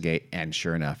investigate, and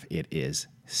sure enough, it is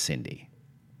Cindy.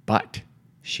 But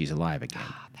she's alive again.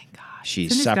 Oh, thank God. She's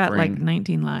Cindy's got suffering. like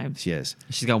 19 lives. She is.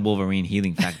 She's got Wolverine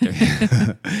healing factor.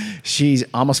 She's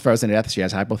almost frozen to death. She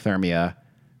has hypothermia.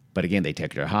 But again, they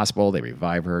take her to the hospital. They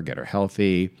revive her, get her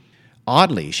healthy.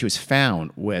 Oddly, she was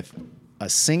found with a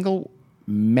single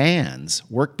man's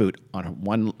work boot on her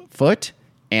one foot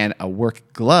and a work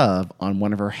glove on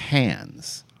one of her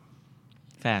hands.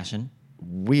 Fashion.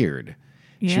 Weird.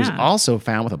 She was Yeah. also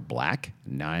found with a black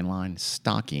nylon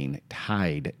stocking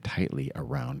tied tightly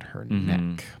around her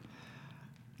neck.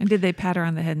 And did they pat her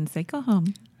on the head and say, go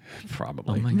home,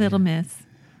 Probably. little miss?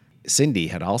 Cindy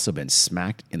had also been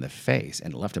smacked in the face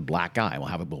and left a black eye.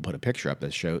 We'll put a picture up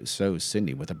that shows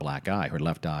Cindy with a black eye. Her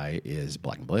left eye is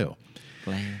black and blue.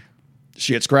 Blair.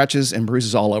 She had scratches and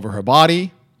bruises all over her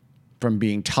body from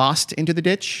being tossed into the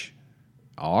ditch,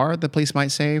 or the police might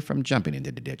say from jumping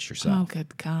into the ditch Oh, herself.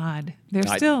 good God. They're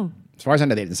I- still, As far as I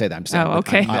know, they didn't say that. I'm saying, Oh,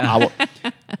 okay.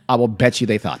 I will bet you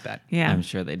they thought that. yeah. I'm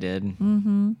sure they did.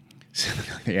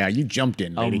 Yeah, you jumped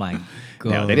in, Oh lady. my god.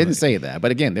 No, they didn't say that.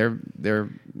 But again, they're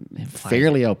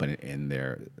fairly open in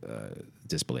their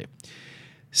disbelief.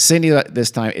 Cindy,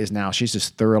 this time, she's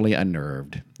just thoroughly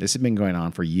unnerved. This has been going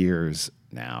on for years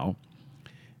now.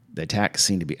 The attacks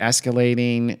seem to be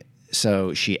escalating.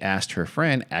 So she asked her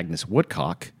friend, Agnes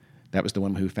Woodcock, that was the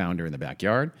woman who found her in the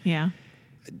backyard, Yeah.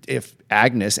 if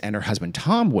Agnes and her husband,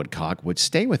 Tom Woodcock, would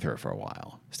stay with her for a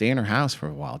while, stay in her house for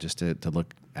a while just to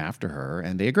look after her.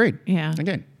 And they agreed. Yeah.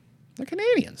 Again, they're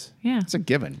Canadians. Yeah. It's a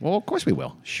given. Well, of course we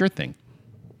will. Sure thing.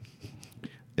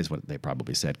 Is what they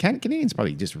probably said. Canadians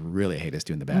probably just really hate us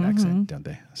doing the bad accent, don't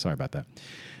they? Sorry about that.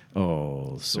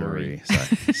 Oh, sorry.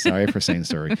 Sorry for saying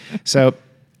sorry. So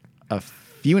a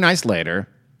few nights later,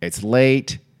 it's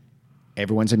late.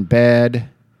 Everyone's in bed.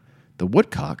 The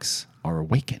Woodcocks are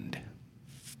awakened.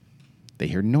 They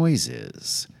hear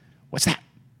noises. What's that?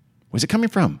 Where's it coming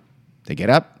from? They get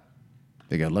up.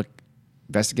 They go look,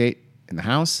 investigate in the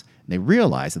house. And they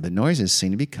realize that the noises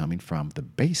seem to be coming from the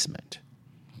basement.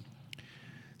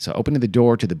 So opening the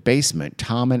door to the basement,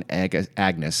 Tom and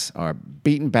Agnes are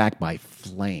beaten back by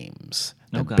flames.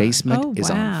 The Oh, God. basement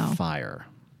is wow. on fire.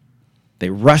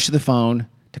 They rush to the phone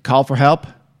to call for help.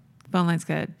 Phone line's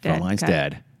good. Phone line's Cut.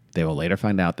 dead. They will later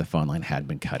find out the phone line had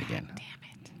been cut again. Damn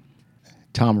it.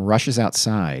 Tom rushes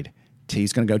outside.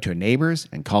 He's going to go to a neighbor's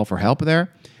and call for help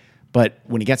there. But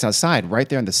when he gets outside, right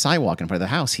there on the sidewalk in front of the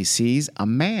house, he sees a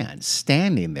man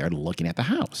standing there looking at the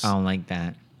house. I don't like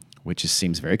that. Which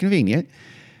seems very convenient.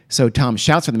 So Tom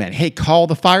shouts for the man, hey, call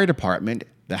the fire department.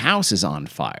 The house is on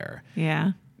fire.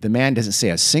 Yeah. The man doesn't say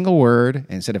a single word.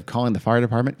 Instead of calling the fire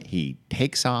department, he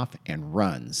takes off and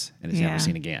runs and is never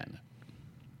seen again.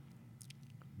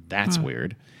 That's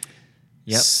weird.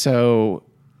 Yep. So,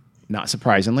 not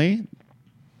surprisingly,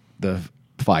 the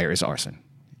fire is arson.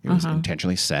 It was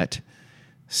intentionally set.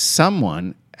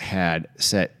 Someone had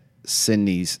set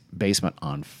Cindy's basement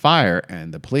on fire,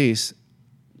 and the police,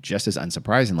 just as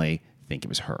unsurprisingly, think it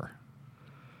was her,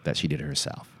 that she did it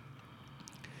herself.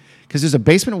 Because there's a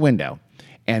basement window,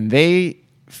 and they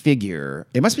figure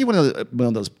it must be one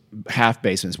of those half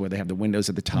basements where they have the windows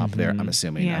at the top there. I'm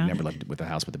assuming. Yeah. I've never lived with a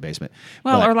house with a basement.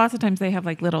 Well, But- or lots of times they have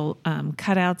like little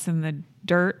cutouts in the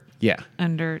dirt. Yeah.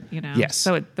 Under, Yes.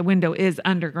 So the window is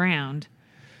underground,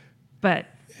 but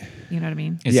you know what I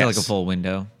mean? It's Yes. like a full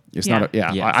window. It's Yeah. not. I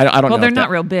Yes. don't know. Well, they're if not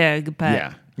that- real big, but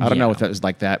Yeah, I don't know if that was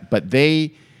like that, but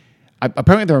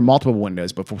apparently there were multiple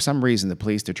windows, but for some reason the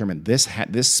police determined this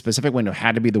specific window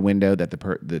had to be the window that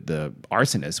the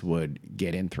arsonist would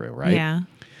get in through, right? Yeah.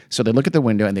 So they look at the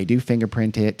window and they do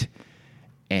fingerprint it,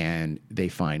 and they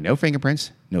find no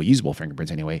fingerprints, no usable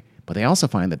fingerprints anyway. But they also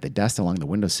find that the dust along the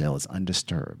windowsill is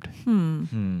undisturbed.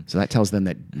 So that tells them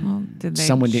that did they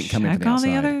someone didn't come in from check the all outside.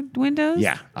 the other windows?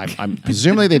 Yeah, I'm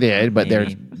presumably they did, but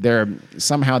Maybe. they're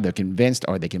somehow they're convinced,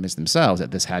 or they convinced themselves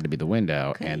that this had to be the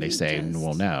window, and they say,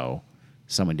 "Well, no,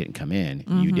 someone didn't come in.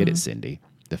 You did it, Cindy.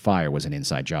 The fire was an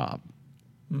inside job."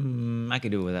 I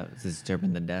could do it without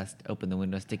disturbing the dust. Open the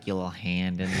window, stick your little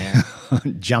hand in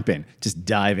there. Jump in, just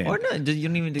dive in. Or no, you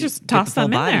don't even Just get toss the full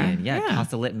some in body there. in. Yeah, Yeah.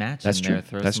 toss a lit match That's in true. there.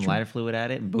 Throw That's some true. lighter fluid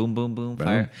at it. Boom, boom, boom,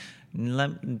 fire.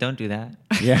 Don't do that.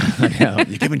 Yeah, I know.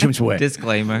 You're giving too much away.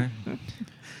 Disclaimer.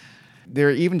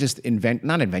 They're even just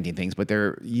not inventing things, but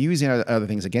they're using other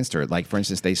things against her. Like, for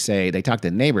instance, they talk to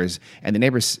the neighbors, and the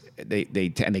neighbors they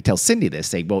tell Cindy this.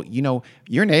 Say, well,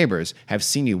 your neighbors have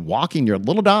seen you walking your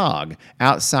little dog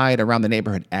outside around the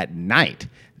neighborhood at night.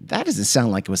 That doesn't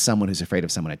sound like it was someone who's afraid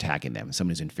of someone attacking them,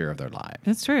 someone who's in fear of their life.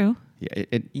 That's true. Yeah,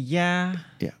 Yeah.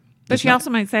 yeah. But It's she not- also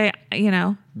might say,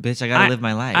 Bitch, I gotta live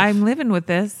my life. I'm living with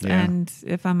this, Yeah. and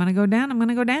if I'm going to go down, I'm going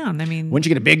to go down. I mean, Wouldn't you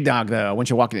get a big dog though? Wouldn't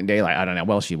you walk it in daylight? I don't know.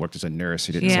 Well, she worked as a nurse.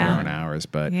 She didn't serve Yeah. her own hours,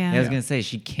 but Yeah. I was gonna say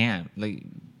she can't. Like,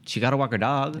 she gotta walk her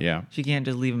dog. Yeah. She can't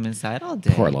just leave him inside all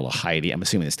day. poor little Heidi. I'm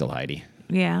assuming it's still Heidi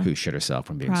yeah. who shit herself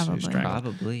from being Probably. strangled.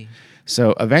 Probably.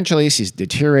 So eventually she's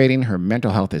deteriorating. Her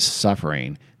mental health is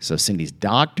suffering. So Cindy's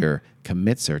doctor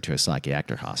commits her to a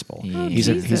psychiatric hospital. He's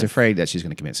Jesus. afraid that she's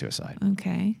going to commit suicide.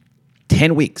 Okay.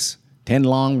 10 weeks, 10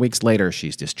 long weeks later,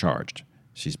 she's discharged.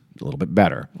 She's a little bit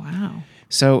better. Wow.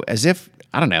 So as if,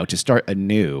 I don't know, to start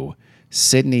anew,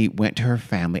 Sydney went to her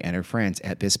family and her friends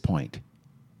at this point,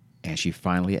 and she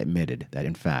finally admitted that,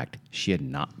 in fact, she had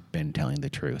not been telling the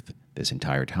truth this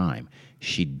entire time.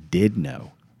 She did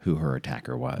know who her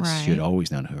attacker was. Right. She had always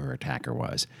known who her attacker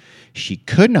was. She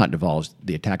could not divulge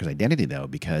the attacker's identity, though,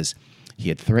 because he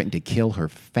had threatened to kill her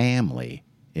family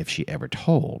if she ever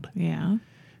told. Yeah.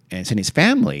 And Sydney's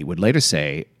family would later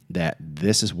say that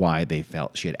this is why they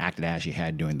felt she had acted as she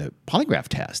had during the polygraph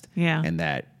test. Yeah. And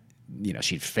that,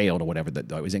 she'd failed or whatever, that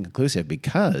it was inconclusive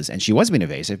because, and she was being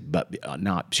evasive, but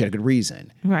she had a good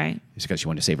reason. Right. It's because she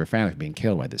wanted to save her family from being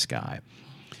killed by this guy.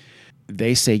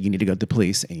 They say you need to go to the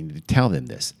police and you need to tell them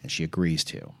this. And she agrees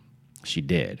to. She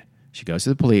did. She goes to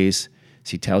the police.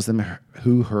 She tells them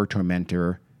who her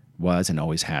tormentor was and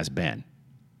always has been.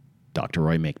 Dr.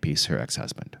 Roy Makepeace, her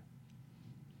ex-husband.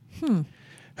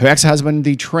 Her ex-husband,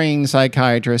 the trained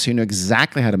psychiatrist who knew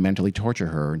exactly how to mentally torture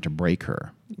her and to break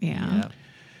her. Yeah.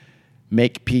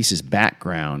 Makepeace's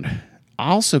background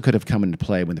also could have come into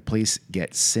play when the police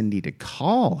get Cindy to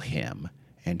call him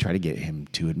and try to get him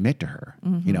to admit to her.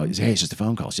 Hey, it's just a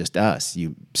phone call. It's just us.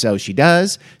 So she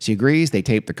does. She agrees. They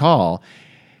tape the call.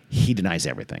 He denies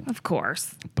everything, Of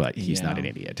course. but he's not Yeah. an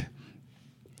idiot.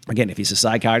 Again, if he's a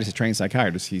psychiatrist, a trained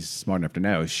psychiatrist, he's smart enough to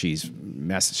know she's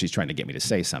trying to get me to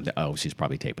say something. Oh, she's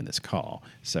probably taping this call.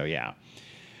 So, yeah.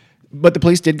 But the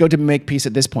police did go to Makepeace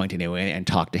at this point anyway and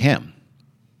talk to him.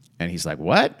 And he's like,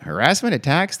 what? Harassment,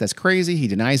 attacks? That's crazy. He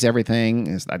denies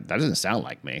everything. That doesn't sound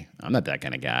like me. I'm not that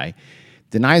kind of guy.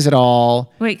 Denies it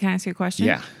all. Wait, can I ask you a question?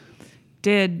 Yeah.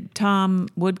 Did Tom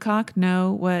Woodcock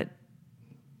know what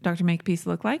Dr. Makepeace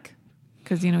looked like?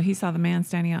 Because, he saw the man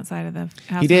standing outside of the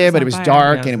house. He did, but on it was fire.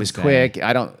 dark Yeah, I and it was was gonna say. quick.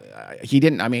 I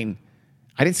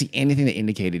didn't see anything that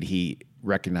indicated he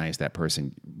recognized that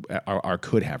person or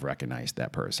could have recognized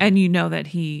that person. And you know that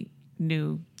he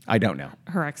knew I don't know.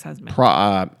 her ex-husband.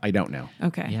 I don't know.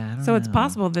 Okay. Yeah, I don't so it's know.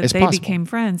 possible that It's they possible. became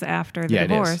friends after the Yeah,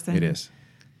 divorce. it is.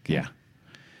 Yeah,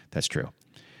 that's true.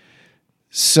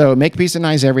 So Makepeace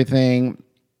denies everything.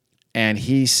 And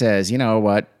he says, you know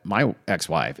what? My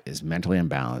ex-wife is mentally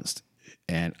imbalanced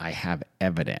and I have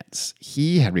evidence.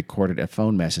 He had recorded a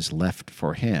phone message left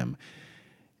for him.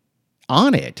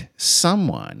 On it,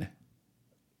 someone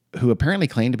who apparently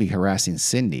claimed to be harassing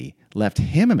Cindy left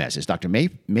him a message, Dr.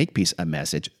 Makepeace a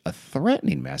message, a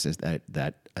threatening message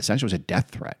that essentially was a death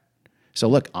threat. So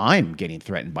look, I'm getting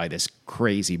threatened by this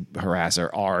crazy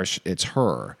harasser, Arsh. It's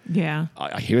her. Yeah.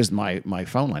 Here's my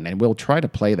phone line, and we'll try to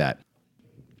play that.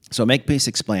 So Makepeace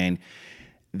explained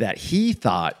that he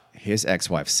thought his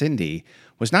ex-wife, Cindy,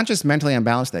 was not just mentally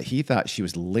unbalanced, that he thought she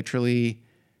was literally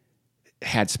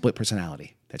had split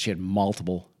personality, that she had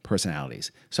multiple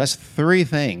personalities. So that's three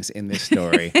things in this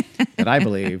story that I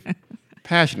believe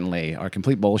passionately are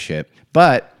complete bullshit.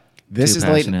 But this Too is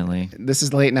passionately. this is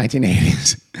the late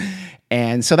 1980s.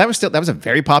 And so that was a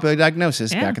very popular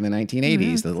diagnosis Yeah. back in the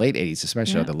 1980s, the late 80s,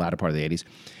 especially the latter part of the 80s.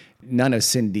 None of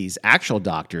Cindy's actual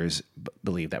doctors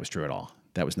believed that was true at all.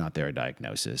 That was not their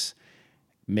diagnosis.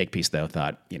 Makepeace, though,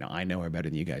 thought, I know her better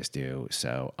than you guys do,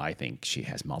 so I think she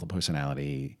has multiple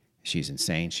personality. She's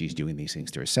insane. She's doing these things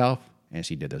to herself, and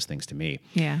she did those things to me.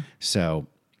 Yeah. So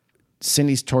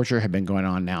Cindy's torture had been going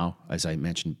on now, as I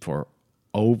mentioned, for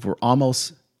over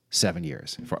almost 7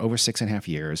 years, for over 6.5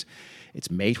 years.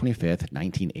 It's May 25th,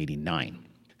 1989.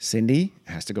 Cindy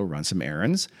has to go run some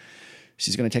errands.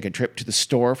 She's going to take a trip to the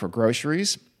store for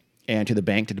groceries and to the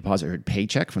bank to deposit her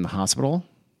paycheck from the hospital.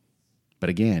 But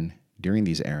again, during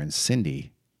these errands,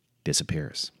 Cindy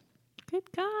disappears.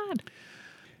 Good God.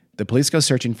 The police go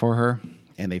searching for her,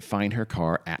 and they find her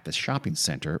car at the shopping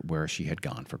center where she had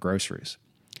gone for groceries.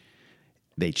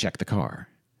 They check the car.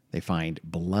 They find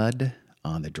blood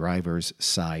on the driver's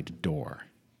side door.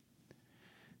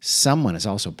 Someone has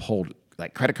also pulled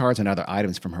credit cards and other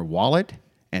items from her wallet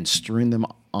and strewn them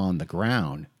on the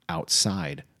ground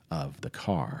outside of the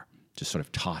car, just sort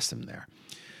of tossed them there.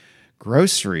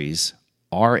 Groceries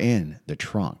are in the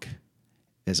trunk.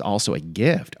 There's also a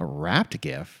gift, a wrapped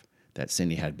gift that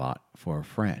Cindy had bought for a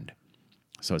friend.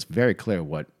 So it's very clear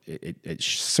what it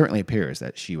certainly appears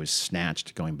that she was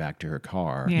snatched going back to her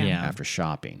car Yeah. after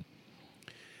shopping.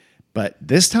 But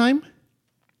this time,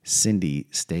 Cindy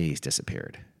stays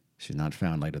disappeared. She's not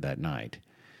found later that night.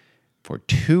 For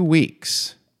 2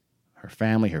 weeks, her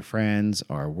family, her friends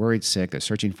are worried sick. They're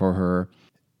searching for her.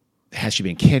 Has she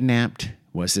been kidnapped?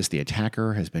 Was this the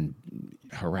attacker? Has been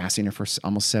harassing her for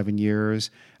almost 7 years?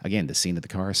 Again, the scene of the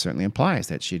car certainly implies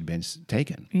that she'd been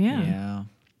taken. Yeah. Yeah.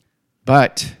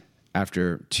 But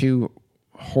after 2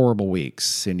 horrible weeks,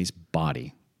 Cindy's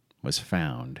body was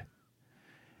found.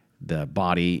 The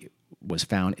body was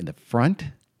found in the front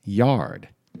yard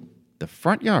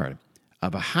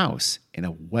of a house in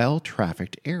a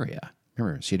well-trafficked area.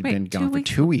 Remember, she'd been gone for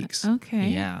 2 weeks. Okay.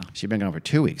 Yeah. She'd been gone for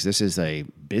 2 weeks. This is a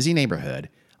busy neighborhood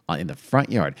in the front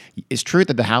yard. It's true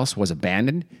that the house was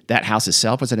abandoned. That house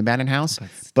itself was an abandoned house,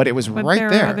 but it was But right there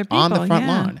were there other on the people, front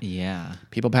yeah. lawn. Yeah.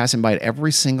 People passing by it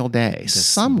every single day.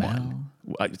 Someone,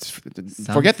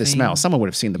 forget the smell. Something. Someone would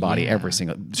have seen the body Yeah.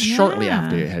 shortly Yeah.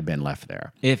 after it had been left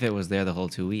there. If it was there the whole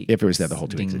 2 weeks. If it was there the whole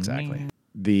 2 weeks, Ding, exactly. ding.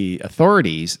 The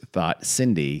authorities thought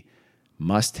Cindy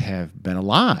must have been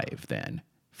alive then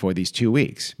for these 2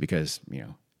 weeks because,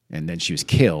 and then she was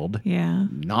killed Yeah.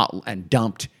 and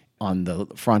dumped on the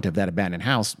front of that abandoned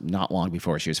house not long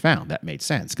before she was found. That made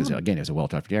sense because, again, it was a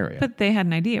well-trafficked area. But they had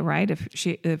an idea, right?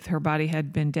 If her body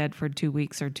had been dead for 2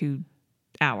 weeks or 2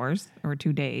 hours or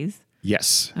 2 days.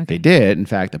 Yes, Okay. they did. In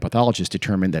fact, the pathologist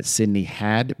determined that Cindy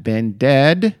had been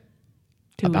dead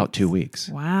 2 about 2 weeks.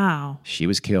 Wow. She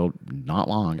was killed not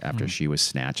long after she was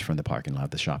snatched from the parking lot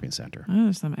of the shopping center. Those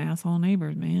are some asshole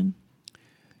neighbors, man.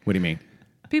 What do you mean?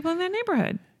 People in that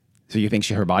neighborhood. So you think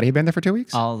her body had been there for 2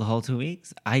 weeks? The whole 2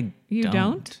 weeks? You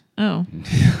don't? Oh.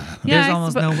 There's I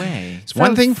almost suppo- no way. It's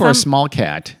one thing for a some- small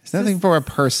cat. It's nothing for a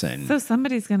person. So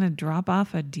somebody's going to drop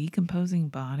off a decomposing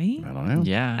body? I don't know.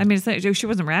 Yeah. I mean, it's like, she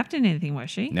wasn't wrapped in anything, was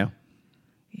she? No.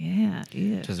 Yeah.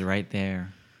 Ew. Just right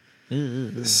there.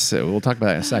 So we'll talk about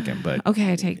that in a second. But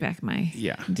Okay, I take back my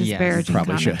disparaging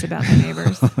probably comment should. about the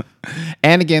neighbors.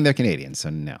 and again, they're Canadians, so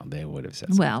no, they would have said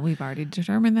something. Well, we've already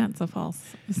determined that's a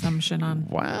false assumption on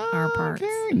Wow. our parts.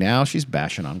 Okay. Now she's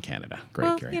bashing on Canada. Great,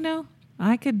 Well, Carrie.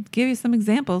 I could give you some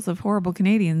examples of horrible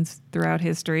Canadians throughout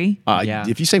history. Yeah.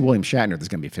 If you say William Shatner, there's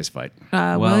going to be a fist fight.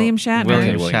 William Shatner. Okay,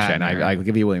 William William Shatner. Shatner. I'll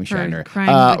give you William For Shatner.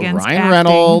 crimes against Ryan acting.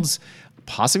 Reynolds,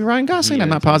 possibly Ryan Gosling. He I'm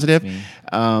not irritates positive. me.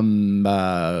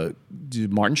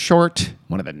 Martin Short,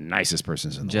 one of the nicest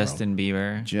persons in the Justin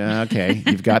Bieber. world. Okay,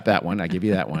 you've got that one. I give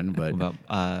you that one. But What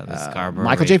about the Scarborough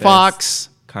Michael J. rapist, Fox.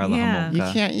 Carla Yeah.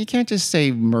 Homolka. You can't just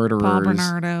say murderers. Paul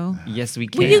Bernardo. Yes, we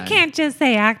can. Well, you can't just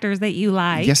say actors that you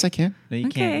like. Yes, I can. No, you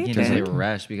Okay, can't. You can't just say okay.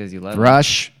 Rush because you love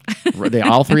Rush. They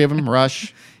all three of them.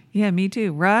 Rush. Yeah, me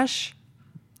too. Rush.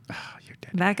 Oh, you're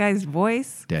dead. That guy's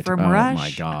voice Dead. from oh Rush.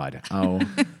 my God. Oh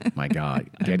my God.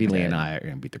 Geddy Lee and I are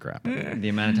gonna beat the crap out of it. The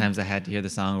amount of times I had to hear the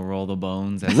song "Roll the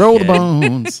Bones." as a Roll the kid.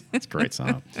 bones. It's a great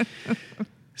song.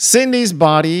 Cindy's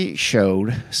body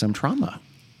showed some trauma.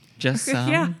 Just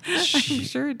Yeah, I'm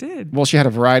sure it did. Well, she had a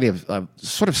variety of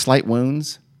sort of slight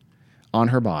wounds on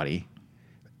her body,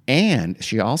 and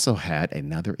she also had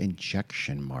another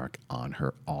injection mark on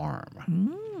her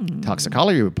arm.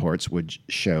 Toxicology reports would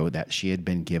show that she had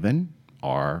been given,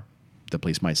 or the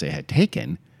police might say had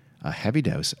taken, a heavy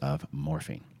dose of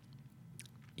morphine.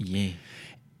 Yeah.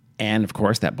 And of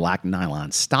course, that black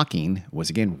nylon stocking was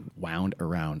again wound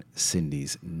around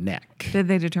Cindy's neck. Did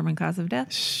they determine cause of death?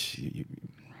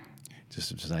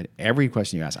 Just decide every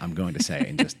question you ask, I'm going to say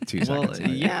in just 2 seconds.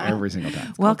 yeah. Every single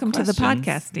time. Welcome to the Questions?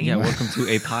 podcasting. Yeah, welcome to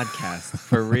a podcast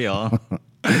for real.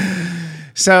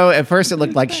 So at first, it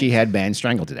looked like she had been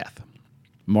strangled to death.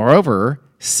 Moreover,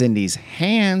 Cindy's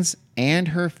hands and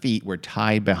her feet were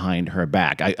tied behind her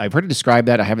back. I've heard it described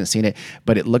that. I haven't seen it,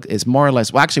 but it's more or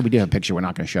less. Well, actually, we do have a picture. We're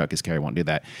not going to show it because Carrie won't do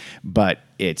that. But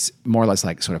it's more or less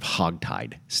like sort of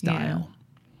hog-tied style.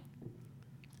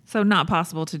 So not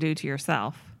possible to do to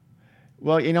yourself.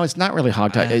 Well, it's not really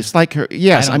hog-tied. It's like her.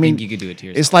 Yes, I don't think you could do it to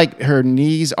yourself. It's like her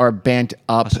knees are bent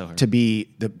up show her. to be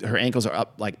her ankles are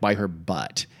up like by her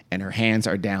butt, and her hands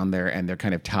are down there, and they're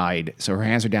kind of tied. So her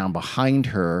hands are down behind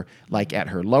her, like at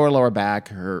her lower back.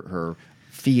 Her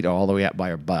feet are all the way up by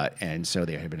her butt, and so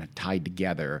they had been tied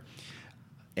together.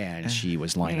 And she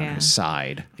was lying on Yeah. her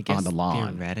side I guess on the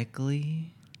lawn.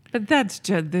 theoretically. But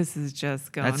this is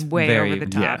just going That's way very- over the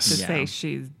top yes. to Yeah. say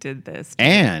she did this.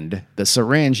 And the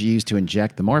syringe used to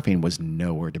inject the morphine was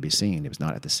nowhere to be seen. It was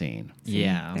not at the scene.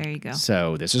 Yeah. There you go.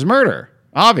 So this is murder,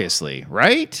 obviously,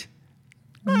 right?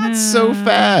 Not so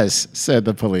fast, said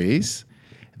the police.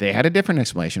 They had a different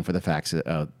explanation for the facts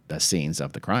of the scenes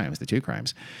of the crimes, the two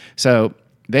crimes. So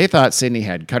they thought Sydney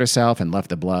had cut herself and left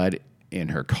the blood in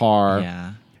her car.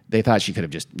 Yeah. They thought she could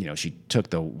have just, she took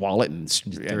the wallet and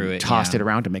threw it, tossed yeah. it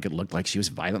around to make it look like she was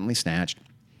violently snatched.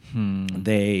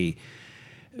 They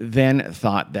then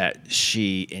thought that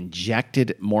she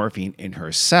injected morphine in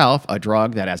herself, a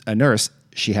drug that as a nurse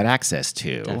she had access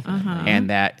to, and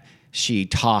that she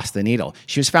tossed the needle.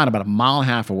 She was found about 1.5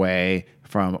 miles away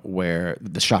from where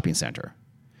the shopping center.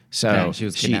 So Okay, she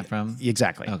was kidnapped from?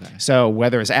 Exactly. Okay. So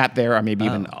whether it's at there or maybe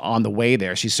even on the way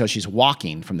there, she's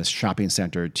walking from the shopping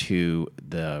center to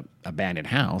the abandoned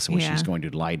house where Yeah. she's going to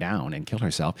lie down and kill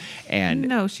herself. And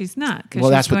No, she's not. 'Cause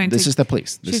well, she's that's what going this to- is the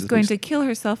police. This She's is the going police. to kill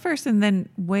herself first and then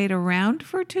wait around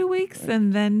for 2 weeks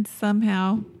and then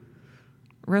somehow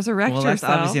resurrect Well, that's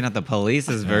herself. obviously not the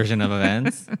police's version of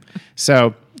events.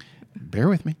 So bear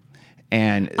with me.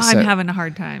 And I'm so, having a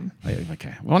hard time.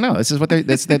 okay. Well, no, this is what they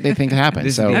think happened.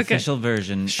 This So is the Okay. official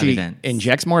version of she events.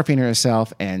 injects morphine in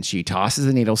herself and she tosses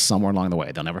the needle somewhere along the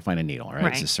way. They'll never find a needle, right?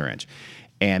 It's a Right. syringe.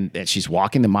 And she's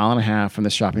walking the 1.5 miles from the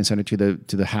shopping center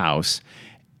to the house,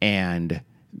 and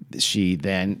she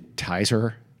then ties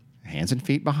her hands and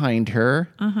feet behind her,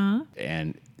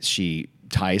 and she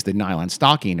ties the nylon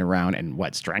stocking around and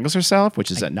strangles herself,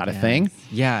 which is not a thing.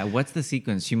 Yeah. What's the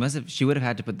sequence? She would have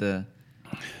had to put the.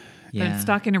 But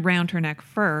stocking around her neck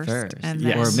first. And then,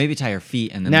 Yes. Or maybe tie her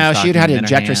feet and then. No, the she'd had to stocking, then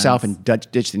inject her herself hands.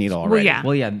 and ditch the needle already. yeah.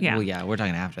 Well, yeah. Yeah. Well, yeah. We're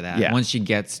talking after that. Yeah. Once she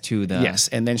gets to the. Yes,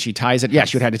 and then she ties it. Yeah,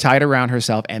 she would have to tie it around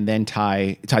herself and then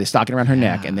tie the stocking around her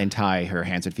neck and then tie her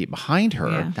hands and feet behind her.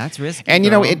 Yeah. That's risky. And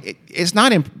girl. it's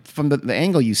not from the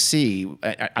angle you see.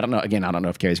 I don't know. Again, I don't know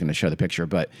if Carrie's going to show the picture,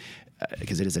 but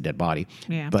because it is a dead body.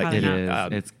 Yeah, but probably It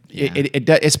not. is.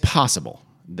 it's possible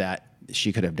that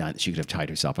she could have tied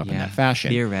herself up in that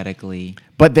fashion. Theoretically.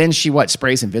 But then she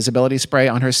sprays invisibility spray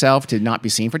on herself to not be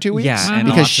seen for 2 weeks. Yeah, and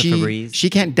because lots of Febreze. she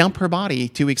can't dump her body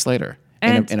 2 weeks later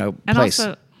in a and place.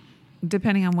 also,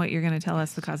 depending on what you're going to tell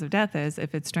us the cause of death is,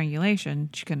 if it's strangulation,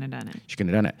 she couldn't have done it. She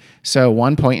couldn't have done it. So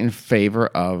 1 point in favor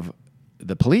of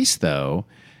the police, though,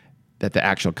 that the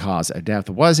actual cause of death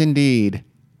was indeed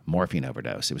morphine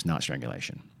overdose. It was not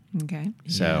strangulation. Okay.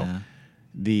 So Yeah.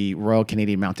 the Royal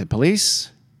Canadian Mounted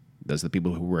Police, those are the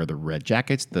people who wear the red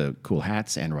jackets, the cool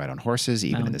hats, and ride on horses,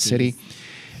 even in the city,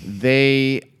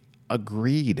 they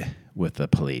agreed with the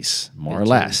police, more or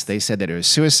less. They said that it was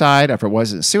suicide. If it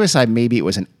wasn't suicide, maybe it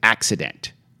was an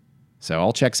accident. So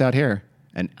all checks out here.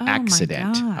 an Oh, my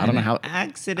accident. God. I don't know how.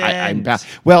 Accident.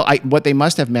 What they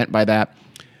must have meant by that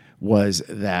was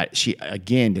that she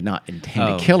again did not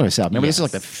intend to kill herself. Remember, this is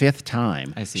like the 5th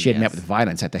time I see, she had met yes. with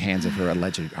violence at the hands of her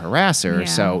alleged harasser. Yeah.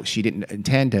 So she didn't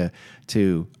intend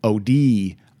to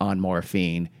OD on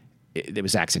morphine. It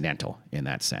was accidental in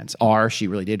that sense. Or she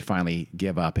really did finally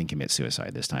give up and commit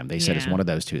suicide this time. They said it's Yeah. one of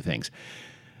those two things.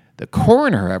 The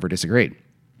coroner, however, disagreed.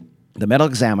 The medical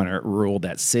examiner ruled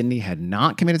that Sydney had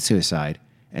not committed suicide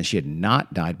and she had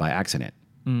not died by accident.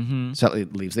 Mm-hmm. So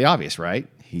it leaves the obvious, right?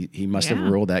 He must have Yeah.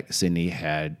 ruled that Sydney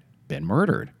had been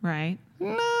murdered. Right.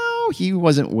 No, he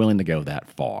wasn't willing to go that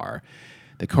far.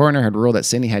 The coroner had ruled that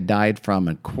Sydney had died from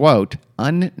a, quote,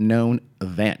 unknown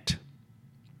event.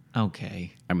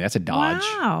 Okay. I mean, that's a dodge.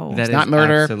 Wow. That It's is not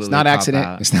murder. It's absolutely not cop accident.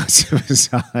 out. It's not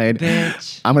suicide.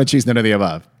 Bitch. I'm going to choose none of the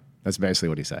above. That's basically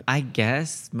what he said. I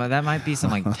guess, but that might be some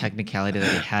like technicality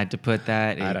that he had to put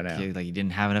that. I don't know. Like he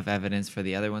didn't have enough evidence for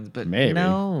the other ones, but Maybe.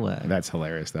 no. That's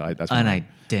hilarious, though. That's what I'm-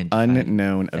 Unidentified.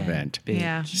 Unknown event. Bitch.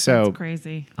 Yeah. So- that's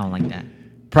crazy. I don't like that.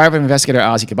 Private investigator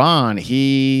Ozzy Caban,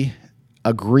 he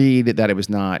agreed that it was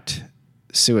not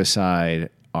suicide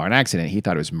or an accident. He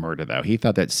thought it was murder, though. He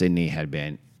thought that Sydney had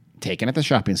been taken at the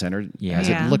shopping center, as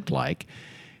Yeah. it looked like.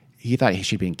 He thought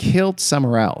she'd been killed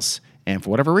somewhere else. And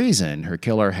for whatever reason, her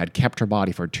killer had kept her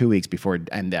body for 2 weeks before,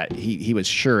 and that he was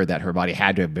sure that her body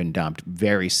had to have been dumped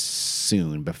very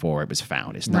soon before it was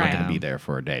found. It's not Right. going to be there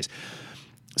for days.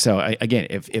 So again,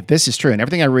 if this is true, and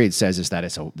everything I read says is that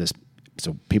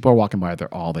so people are walking by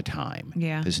there all the time.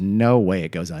 Yeah. There's no way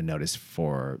it goes unnoticed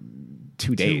for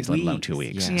 2 days, let alone 2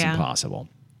 weeks. weeks. Yeah. It's Yeah. impossible.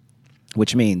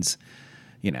 Which means,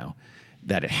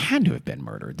 that it had to have been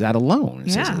murder. That alone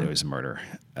says Yeah. that it was murder,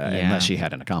 Yeah. unless she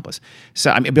had an accomplice.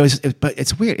 So I mean, but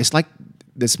it's weird. It's like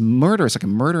this murder. It's like a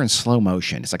murder in slow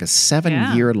motion. It's like a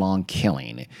 7-year-long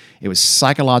killing. It was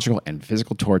psychological and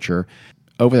physical torture.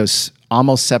 Over those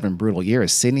almost 7 brutal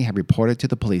years, Sydney had reported to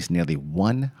the police nearly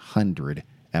 100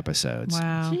 episodes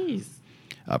Wow. Jeez.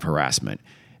 of harassment.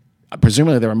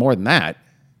 Presumably, there were more than that.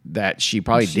 That she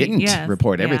probably didn't yes,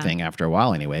 report yeah. everything after a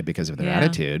while anyway because of their Yeah.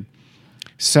 attitude.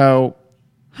 So.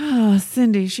 Oh,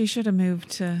 Cindy, she should have moved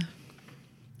to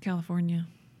California.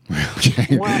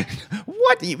 Okay. What?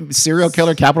 Serial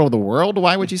killer capital of the world?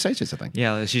 Why would you say such a thing?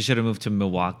 Yeah, she should have moved to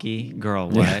Milwaukee. Girl,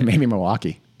 what? Maybe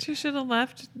Milwaukee. She should have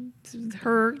left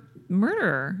her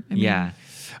murderer. I mean, Yeah.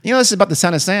 This is about the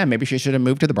Son of Sam. Maybe she should have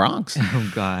moved to the Bronx,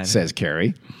 Oh God. says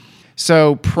Carrie.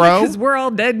 So Pro. because we're all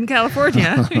dead in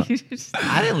California.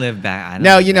 I didn't live back. I don't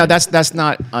No, live back. that's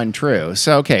not untrue.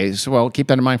 So okay, keep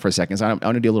that in mind for a second. So I want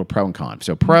to do a little pro and con.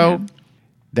 So pro,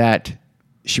 that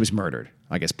she was murdered.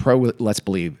 I guess pro. Let's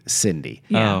believe Cindy.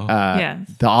 Yeah. Oh. Yes.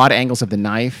 The odd angles of the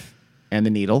knife and the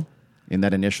needle in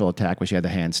that initial attack where she had the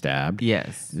hand stabbed.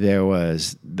 Yes. There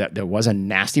was a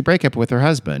nasty breakup with her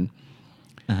husband.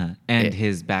 And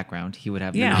his background, he would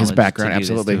have Yeah. the His knowledge background, to do this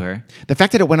absolutely. to her. The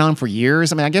fact that it went on for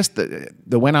years. I mean, I guess the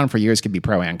went on for years could be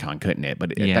pro and con, couldn't it?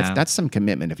 But Yeah. that's some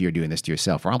commitment if you're doing this to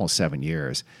yourself for almost 7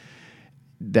 years.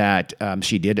 That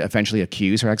she did eventually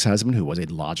accuse her ex-husband, who was a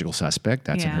logical suspect.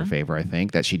 That's in Yeah. her favor, I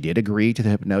think. That she did agree to the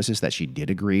hypnosis. That she did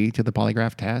agree to the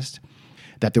polygraph test.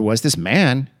 That there was this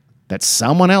man that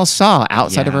someone else saw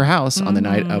outside of Yeah. her house on the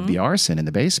night of the arson in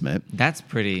the basement. That's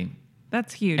pretty.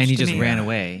 That's huge. And he to just me. ran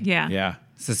away. Yeah. Yeah.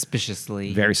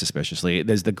 Suspiciously. Very suspiciously.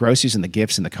 There's the groceries and the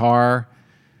gifts in the car.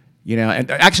 And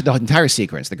actually the entire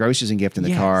sequence, the groceries and gift in the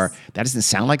Yes. car, that doesn't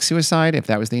sound like suicide if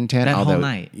that was the intent. That whole although,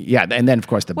 night. Yeah, and then of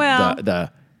course the Well-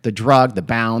 the drug, the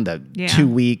bound, the Yeah. 2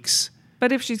 weeks.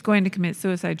 But if she's going to commit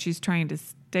suicide, she's trying to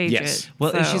stage Yes. it.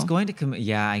 Well, if so- she's going to commit,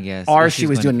 yeah, I guess. Or if she she's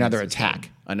was going doing to commit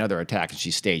another attack, and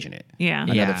she's staging it. Yeah.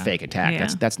 Another Yeah. fake attack. Yeah.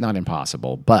 That's not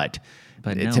impossible. But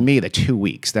no. to me, the 2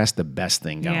 weeks, that's the best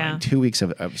thing going. Yeah. 2 weeks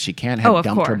of she can't have of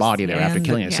dumped her course. body there after And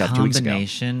killing the herself 2 weeks ago.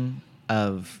 combination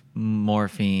of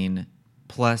morphine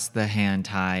plus the hand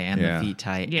tie and Yeah. the feet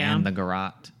tie Yeah. and the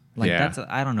garrote. Like Yeah.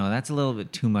 I don't know. That's a little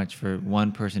bit too much for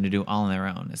one person to do all on their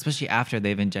own, especially after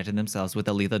they've injected themselves with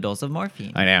a lethal dose of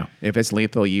morphine. I know. If it's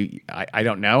lethal, I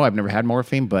don't know. I've never had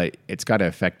morphine, but it's got to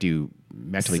affect you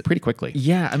mentally pretty quickly.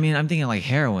 Yeah, I mean, I'm thinking like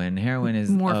heroin. Heroin is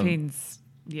morphine's,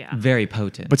 yeah. very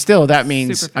potent. But still, that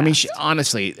means, Super I mean, fast.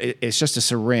 honestly, it's just a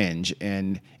syringe.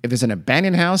 And if there's an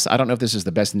abandoned house, I don't know if this is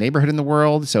the best neighborhood in the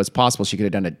world. So it's possible she could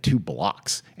have done it 2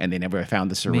 blocks and they never found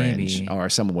the syringe, Maybe. or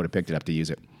someone would have picked it up to use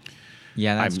it.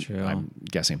 yeah, that's true. I'm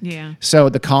guessing. Yeah. So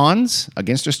the cons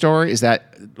against her story is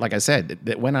that, like I said,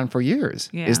 that went on for years.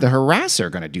 Yeah. Is the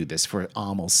harasser going to do this for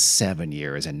almost 7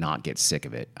 years and not get sick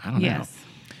of it? I don't know. Yes.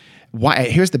 Why?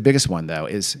 Here's the biggest one though.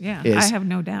 Is I have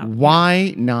no doubt.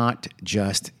 Why not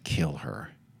just kill her?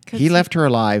 'Cause He left her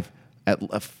alive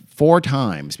 4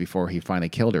 times before he finally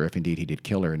killed her, if indeed he did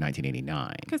kill her in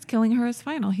 1989. Because killing her is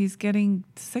final. He's getting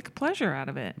sick pleasure out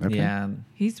of it. Okay. Yeah.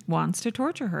 He wants to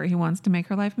torture her. He wants to make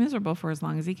her life miserable for as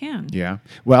long as he can. Yeah.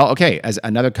 Well, okay. As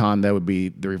another con, that would be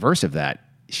the reverse of that.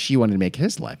 She wanted to make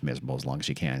his life miserable as long as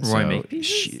she can. Roy So Makepeace?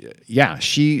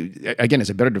 she again, it's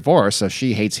a bitter divorce, so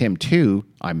she hates him too.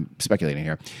 I'm speculating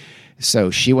here.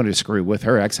 So she wanted to screw with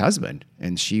her ex-husband,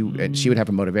 and she would have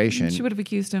a motivation. She would have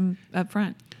accused him up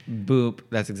front. Boop.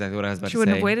 That's exactly what I was about She to say.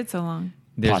 wouldn't have waited so long.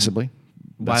 Possibly.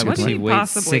 Why That's a would good she point. wait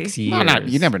Possibly. 6 years? Well,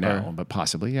 you never know, or- but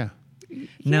possibly, yeah.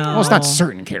 No. Well, it's not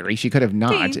certain, Carrie. She could have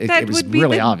not. Dean, that It was would be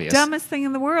really the obvious. dumbest thing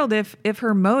in the world if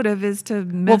her motive is to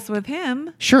mess with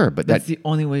him. Sure, but That's that. the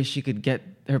only way she could get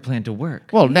her plan to work.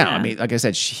 Well, no, Yeah. I mean, like I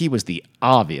said, he was the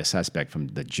obvious suspect from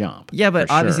the jump. Yeah, but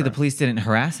for obviously sure. the police didn't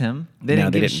harass him. They No,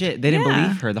 didn't they give a didn't. shit. They didn't Yeah.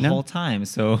 believe her the No. whole time.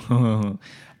 So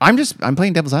I'm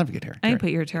playing devil's advocate here. I Carrie.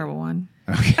 think you're a terrible one.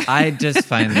 I just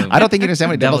find the I don't think you understand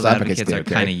what devil's devil's advocates advocates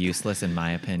do, are kind okay? of useless in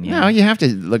my opinion. No, you have to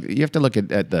look. You have to look at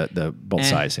the both Eh.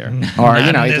 sides here, or Not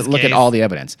you know, in you have this to look at case. all the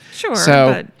evidence. Sure,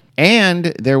 So, but-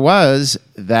 and there was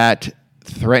that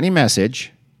threatening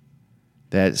message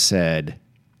that said,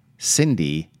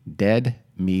 "Cindy, dead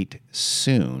meat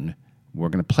soon." We're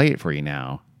going to play it for you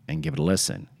now and give it a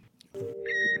listen.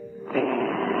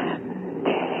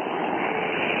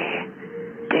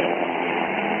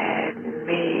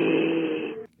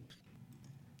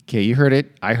 Okay, you heard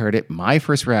it. I heard it. My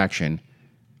first reaction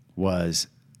was,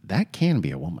 that can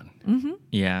be a woman.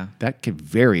 Yeah. That could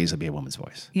very easily be a woman's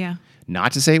voice. Yeah.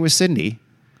 Not to say it was Cindy,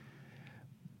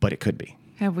 but it could be.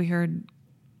 Have we heard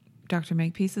Dr.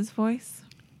 Makepeace's voice?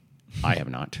 I have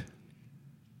not.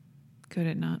 Could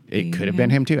it not be It could have been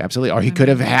him too, absolutely. Or he could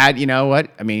have had, you know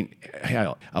what? I mean,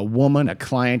 a woman, a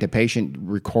client, a patient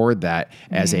record that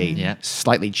as a Yeah.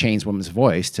 slightly changed woman's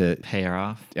voice to, Pay her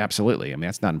off. absolutely. I mean,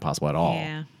 that's not impossible at all.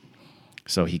 Yeah.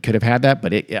 So he could have had that,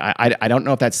 but I don't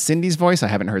know if that's Cindy's voice. I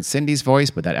haven't heard Cindy's voice,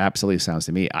 but that absolutely sounds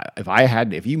to me.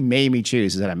 If you made me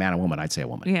choose, is that a man or woman? I'd say a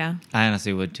woman. Yeah. I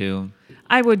honestly would too.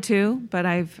 I would too, but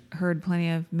I've heard plenty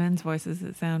of men's voices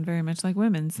that sound very much like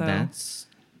women. So That's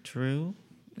true.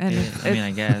 and Yeah, if- I mean,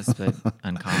 I guess, but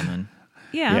uncommon.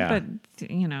 yeah, Yeah.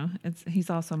 but you know, he's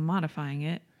also modifying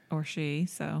it, or she.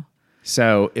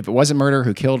 So if it was a murder,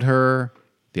 who killed her?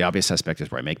 The obvious suspect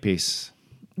is Roy Makepeace.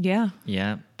 yeah,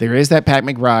 Yeah. There is that Pat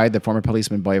McBride, the former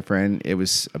policeman boyfriend. It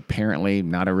was apparently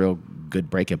not a real good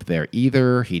breakup there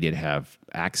either. He did have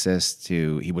access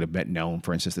to, he would have known,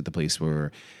 for instance, that the police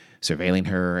were surveilling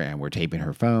her and were taping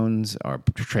her phones or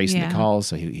tracing Yeah. the calls,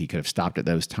 so he could have stopped at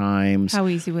those times. how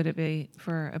easy would it be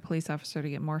for a police officer to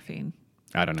get morphine?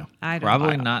 I don't know. I don't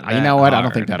Probably know. not. You that know what? I don't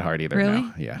hard. think that hard either. Really?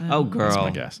 No. Yeah. Oh, That's my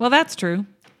girl. guess. Well, that's true.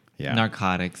 Yeah.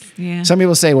 Narcotics. Yeah. Some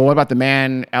people say, well, what about the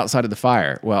man outside of the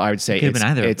fire? Well, I would say Could've it's, been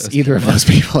either of it's those either of those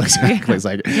people. Exactly. It's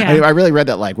like, Yeah. I really read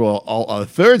that like, well, a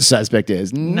third suspect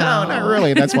is. No, No. not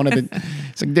really. That's one of the,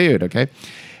 it's like, dude, okay.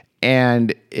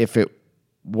 And if it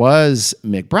was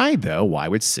McBride, though, why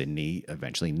would Sydney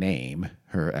eventually name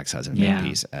her ex-husband Yeah.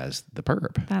 Makepeace as the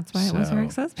perp? That's why it was her So-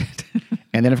 ex-husband.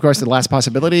 And then, of course, the last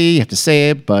possibility, you have to say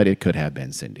it, but it could have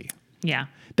been Cindy. yeah.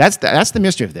 That's the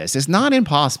mystery of this. It's not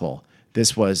impossible.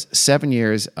 This was 7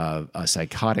 years of a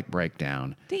psychotic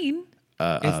breakdown. Dean,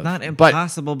 It's not but-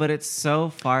 impossible, but it's so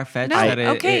far fetched No, that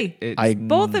okay. it's I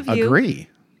both of you agree.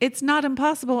 It's not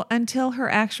impossible until her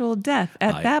actual death.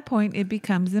 At that point, it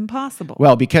becomes impossible.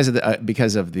 Well, because of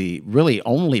the really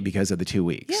only because of the 2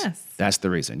 weeks. Yes. That's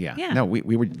the reason. Yeah. Yeah. No, we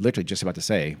were literally just about to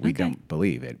say we Okay. don't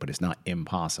believe it, but it's not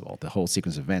impossible. The whole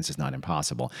sequence of events is not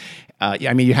impossible. Yeah,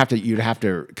 I mean, you'd have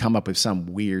to come up with some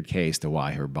weird case to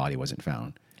why her body wasn't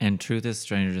found. and truth is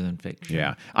stranger than fiction.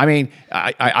 Yeah, I mean,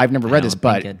 I've never read this,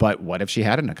 don't think but it- what if she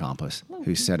had an accomplice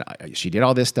who said she did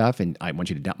all this stuff, and I want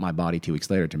you to dump my body 2 weeks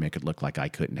later to make it look like I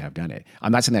couldn't have done it?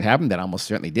 I'm not saying that happened. That almost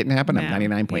certainly didn't happen. I'm No.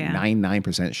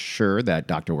 99.99% sure that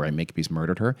Dr. Roy Makepeace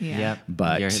murdered her. Yeah. Yep.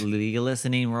 But- you're legally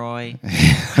listening, Roy.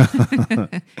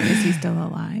 Is he still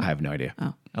alive? I have no idea.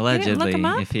 Oh. Allegedly, You didn't look him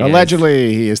up? if he is.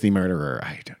 Allegedly, he is the murderer.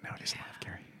 I don't know his life,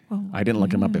 Gary. Well, I didn't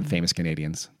look him up at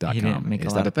famouscanadians.com. He didn't make a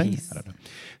is lot that a of thing? peace. I don't know.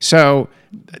 So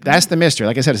that's the mystery.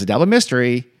 Like I said, it's a double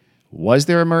mystery. Was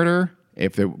there a murder?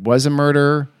 If there was a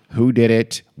murder, who did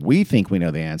it? We think we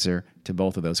know the answer to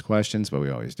both of those questions, but we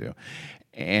always do.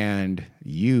 And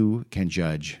you can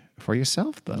judge for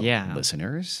yourself, though, Yeah.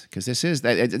 listeners, because this is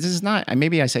not.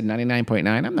 Maybe I said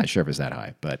 99.9. I'm not sure if it's that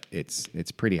high, but it's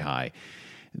pretty high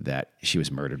that she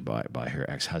was murdered by her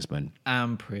ex-husband.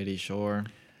 I'm pretty sure.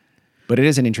 But it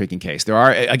is an intriguing case. There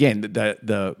are, again,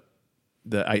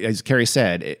 as Carrie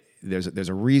said, there's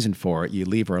a reason for it. You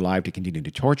leave her alive to continue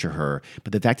to torture her,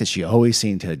 but the fact that she always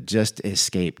seemed to just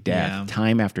escape death Yeah.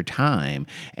 time after time,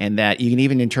 and that you can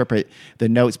even interpret the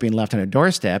notes being left on a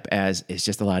doorstep as it's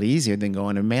just a lot easier than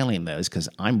going and mailing those because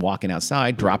I'm walking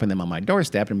outside, dropping them on my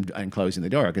doorstep, and closing the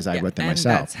door because I wrote them and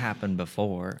myself. That's happened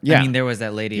before. Yeah. I mean, there was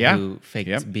that lady Yeah. who faked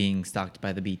Yep. being stalked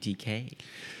by the BTK.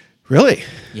 Really?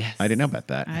 Yes. I didn't know about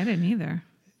that. I didn't either.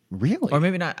 Really? Or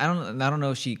maybe not. I don't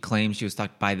know if she claimed she was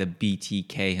stalked by the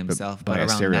BTK himself, by but a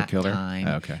around serial that killer? time,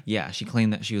 Oh, okay. yeah, she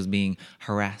claimed that she was being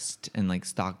harassed and like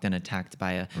stalked and attacked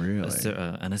by Really?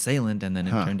 an assailant, and then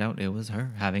it turned out it was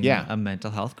her having Yeah. a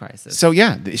mental health crisis. So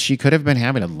yeah, she could have been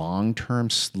having a long-term,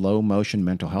 slow-motion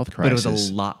mental health but it crisis. was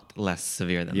a lot less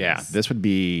severe than Yeah, this. this would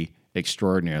be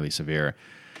extraordinarily severe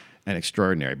and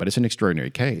extraordinary, but it's an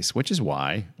extraordinary case, which is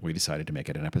why we decided to make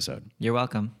it an episode. You're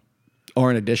welcome.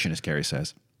 Or an edition, as Carrie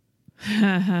says.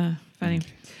 Funny.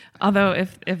 Although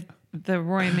if the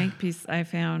Roy Makepeace I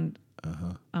found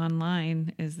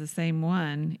online is the same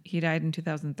one, he died in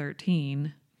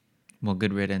 2013 Well,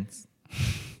 good riddance.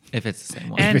 If it's the same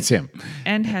one. And- It's him.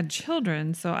 and had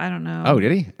children. So I don't know. Oh,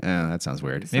 did he? That sounds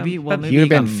weird. So- maybe well, but- maybe He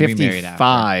would have got been remarried after.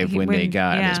 55 He when they wouldn't-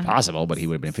 got. yeah. It's possible, but he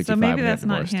would have been 55 So maybe when they that's got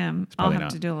not divorced. him. It's I'll probably have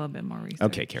not. to do a little bit more research.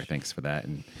 Okay, Carrie, thanks for that.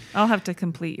 And I'll have to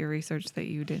complete your research that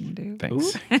you didn't do.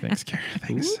 thanks. Thanks, Carrie.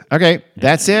 Thanks. Okay,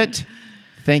 that's it.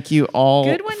 Thank you all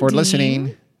Good one for Dean.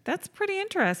 listening. That's pretty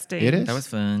interesting. It is. That was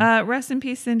fun. Rest in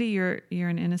peace, Cindy. You're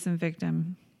an innocent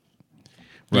victim.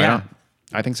 Right Yeah. on.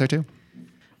 I think so too.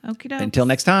 Okie doke. Until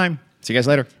next time. See you guys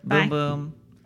later. Bye. Boom boom.